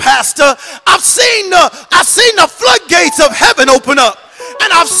seen, Pastor, I've seen the floodgates of heaven open up.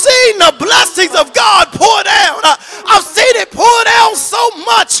 And I've seen the blessings of God pour down. I've seen it pour down so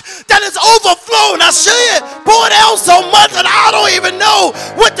much that it's overflowing. I see it pour down so much that I don't even know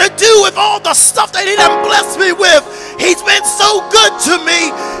what to do with all the stuff that he done blessed me with. He's been so good to me.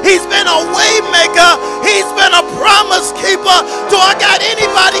 He's been a way maker. He's been a promise keeper. Do I got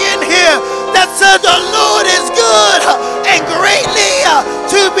anybody in here that says the Lord is good and greatly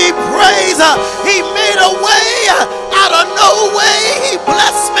to be praised? He made a way out of no way. He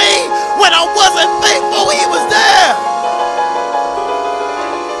blessed me when I wasn't thankful. He was there.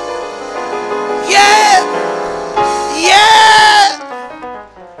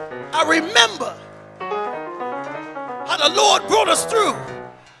 I remember how the Lord brought us through.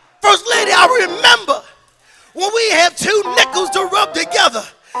 First lady, I remember when we had 2 nickels to rub together.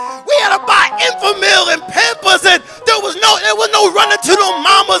 We had to buy Infamil and Pampers, and there was no running to no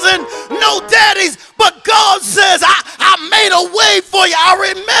mamas and no daddies. But God says, I made a way for you. I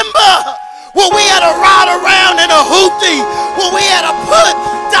remember when we had to ride around in a hoopty, when we had to put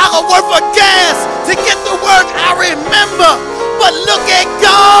 $1 worth of gas to get to work. I remember. But look at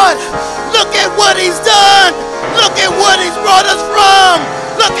God. Look at what he's done. Look at what he's brought us from.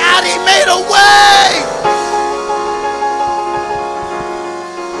 Look how he made a way.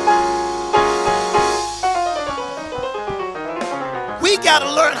 We got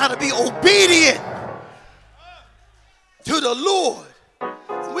to learn how to be obedient to the Lord.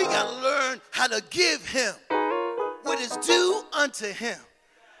 We got to learn how to give him what is due unto him.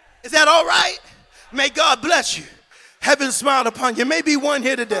 Is that all right? May God bless you. Heaven smiled upon you. Maybe one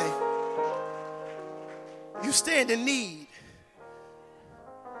here today. You stand in need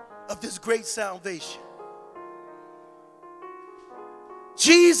of this great salvation.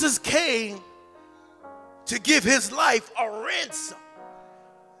 Jesus came to give his life a ransom.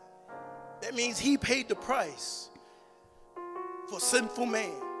 That means he paid the price for sinful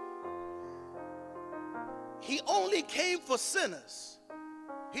man. He only came for sinners.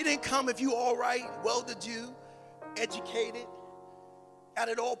 He didn't come if you all right, well-to-do, educated, got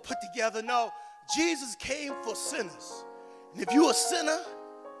it all put together. No, Jesus came for sinners. And if you're a sinner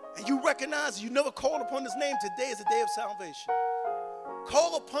and you recognize you never called upon his name, today is a day of salvation.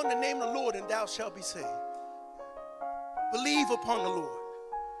 Call upon the name of the Lord and thou shalt be saved. Believe upon the Lord.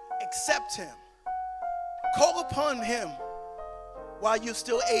 Accept him. Call upon him while you're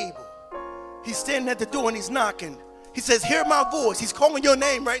still able. He's standing at the door and he's knocking. He says, hear my voice. He's calling your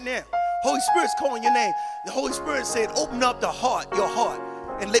name right now. Holy Spirit's calling your name. The Holy Spirit said, open up the heart, your heart,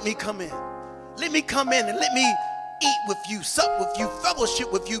 and let me come in. Let me come in and let me eat with you, sup with you,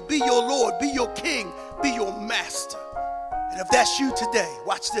 fellowship with you, be your Lord, be your King, be your master. And if that's you today,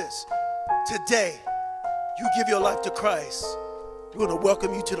 watch this. Today, you give your life to Christ. We're going to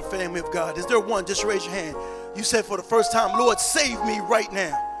welcome you to the family of God. Is there one? Just raise your hand. You said for the first time, Lord, save me right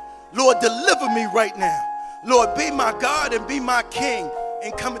now. Lord, deliver me right now. Lord, be my God and be my King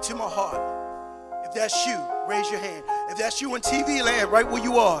and come into my heart. If that's you, raise your hand. If that's you in TV land, right where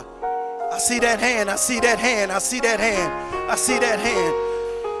you are, I see that hand, I see that hand, I see that hand, I see that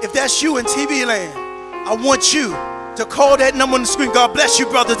hand. If that's you in TV land, I want you to call that number on the screen. God bless you,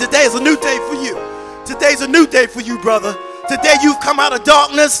 brother. Today is a new day for you. Today's a new day for you, brother. Today you've come out of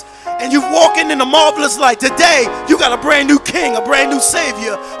darkness and you're walking in a marvelous light. Today you got a brand new king, a brand new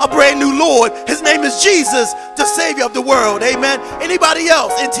savior, a brand new Lord. His name is Jesus, the savior of the world. Amen. Anybody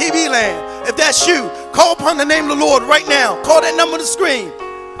else in TV land, if that's you, call upon the name of the Lord right now. Call that number on the screen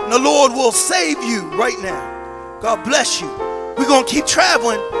and the Lord will save you right now. God bless you. We're going to keep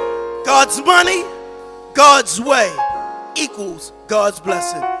traveling. God's money, God's way equals God's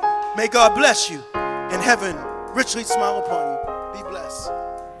blessing. May God bless you and heaven richly smile upon you. Be blessed.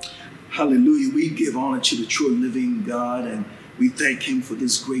 Hallelujah. We give honor to the true and living God, and we thank him for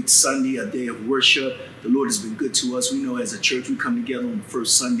this great Sunday, a day of worship. The Lord has been good to us. We know as a church we come together on the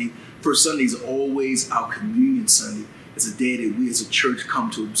first Sunday. First Sunday is always our communion Sunday. It's a day that we as a church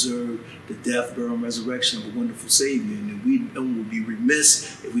come to observe the death, burial, and resurrection of a wonderful Savior. And we would be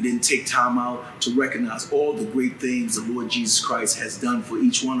remiss if we didn't take time out to recognize all the great things the Lord Jesus Christ has done for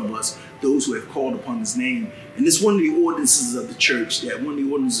each one of us, those who have called upon his name. And this one of the ordinances of the church, that one of the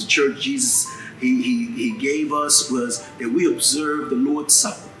ordinances of the church Jesus, he gave us was that we observe the Lord's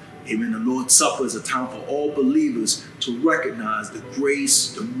Supper. Amen. The Lord's Supper is a time for all believers to recognize the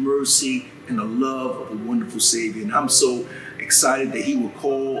grace, the mercy, and the love of a wonderful Savior. And I'm so excited that he will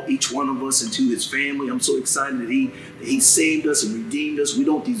call each one of us into his family. I'm so excited that he saved us and redeemed us. We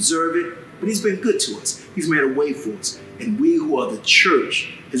don't deserve it, but he's been good to us. He's made a way for us. And we who are the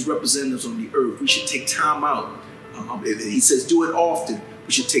church, his representatives on the earth, we should take time out. He says do it often.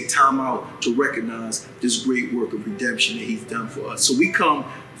 We should take time out to recognize this great work of redemption that he's done for us. So we come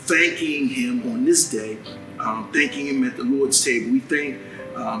thanking him on this day, thanking him at the Lord's table. We thank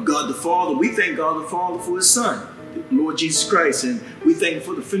God the Father. We thank God the Father for his Son, the Lord Jesus Christ. And we thank him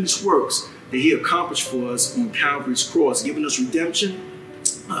for the finished works that he accomplished for us on Calvary's cross, giving us redemption,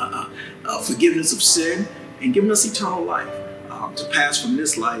 forgiveness of sin, and giving us eternal life to pass from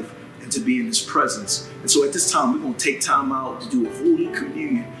this life and to be in his presence. And so at this time, we're going to take time out to do a Holy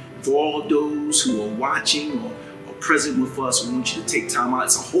Communion. For all of those who are watching or present with us, we want you to take time out.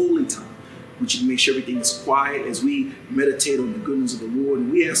 It's a holy time. I want you to make sure everything is quiet as we meditate on the goodness of the Lord.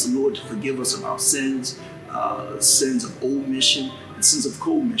 And we ask the Lord to forgive us of our sins, sins of omission and sins of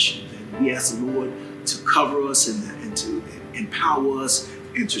commission. And we ask the Lord to cover us and to empower us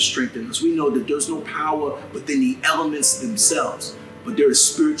and to strengthen us. We know that there's no power within the elements themselves, but there is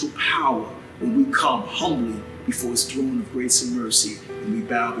spiritual power when we come humbly before his throne of grace and mercy and we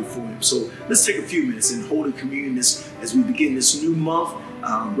bow before him. So let's take a few minutes in Holy Communion as we begin this new month,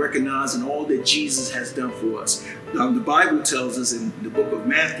 recognizing all that Jesus has done for us. The Bible tells us in the book of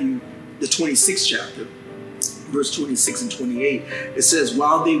Matthew, the 26th chapter, verse 26 and 28, it says,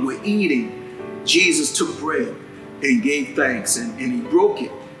 while they were eating, Jesus took bread and gave thanks, and he broke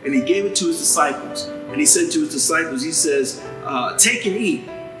it, and he gave it to his disciples. And he said to his disciples, he says, take and eat,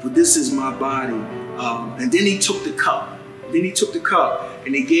 for this is my body. And then he took the cup.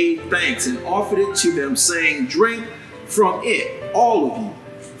 And he gave thanks and offered it to them, saying, drink from it, all of you,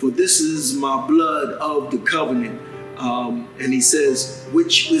 for this is my blood of the covenant. And he says,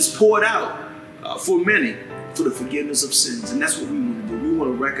 which is poured out for many for the forgiveness of sins. And that's what we want to do. We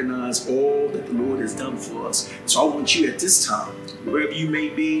want to recognize all that the Lord has done for us. So I want you at this time, wherever you may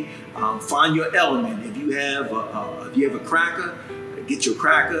be, find your element. If you have a cracker, get your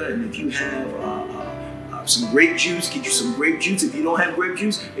cracker. And if you have some grape juice, get you some grape juice. If you don't have grape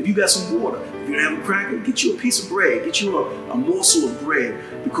juice, if you got some water, if you don't have a cracker, get you a piece of bread, get you a morsel of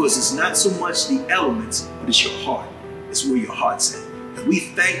bread, because it's not so much the elements, but it's your heart. It's where your heart's at. And we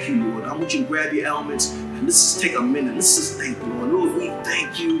thank you, Lord. I want you to grab your elements and let's just take a minute. Let's just thank the Lord. Lord, we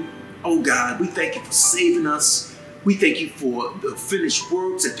thank you. Oh God, we thank you for saving us. We thank you for the finished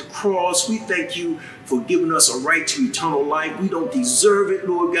works at the cross. We thank you for giving us a right to eternal life. We don't deserve it,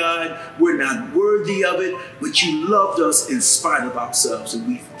 Lord God. We're not worthy of it, but you loved us in spite of ourselves. And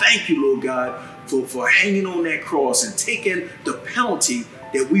we thank you, Lord God, for hanging on that cross and taking the penalty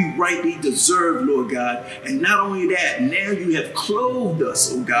that we rightly deserve, Lord God. And not only that, now you have clothed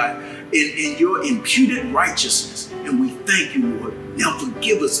us, oh God, in your imputed righteousness. And we thank you, Lord. Now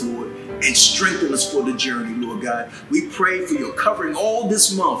forgive us, Lord, and strengthen us for the journey, Lord God. We pray for your covering all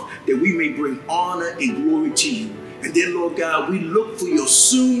this month, that we may bring honor and glory to you. And then, Lord God, we look for your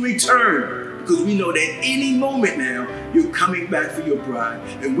soon return, because we know that any moment now, you're coming back for your bride.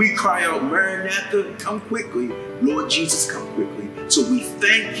 And we cry out, Maranatha, come quickly. Lord Jesus, come quickly. So we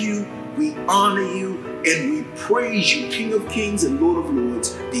thank you, we honor you, and we praise you, King of Kings and Lord of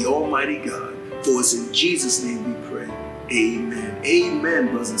Lords, the Almighty God. For it's in Jesus' name we pray. Amen. Amen,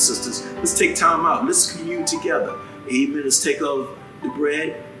 brothers and sisters. Let's take time out. Let's commune together. Amen. Let's take of the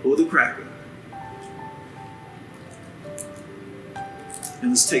bread or the cracker. And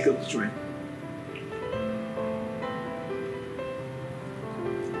let's take up the drink.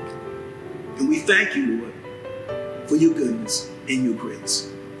 And we thank you, Lord, for your goodness and your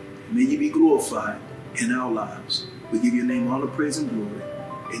grace. May you be glorified in our lives. We give your name honor, praise, and glory.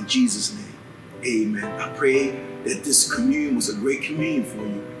 In Jesus' name, amen. I pray that this communion was a great communion for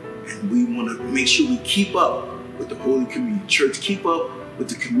you. And we want to make sure we keep up with the Holy Communion. Church, keep up with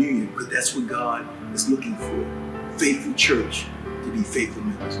the communion, because that's what God is looking for. Faithful church to be faithful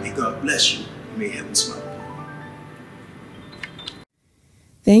members. May God bless you. May heaven smile upon you.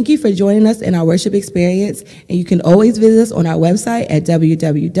 Thank you for joining us in our worship experience, and you can always visit us on our website at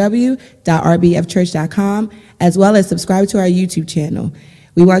www.rbfchurch.com, as well as subscribe to our YouTube channel.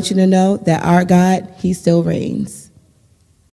 We want you to know that our God, he still reigns.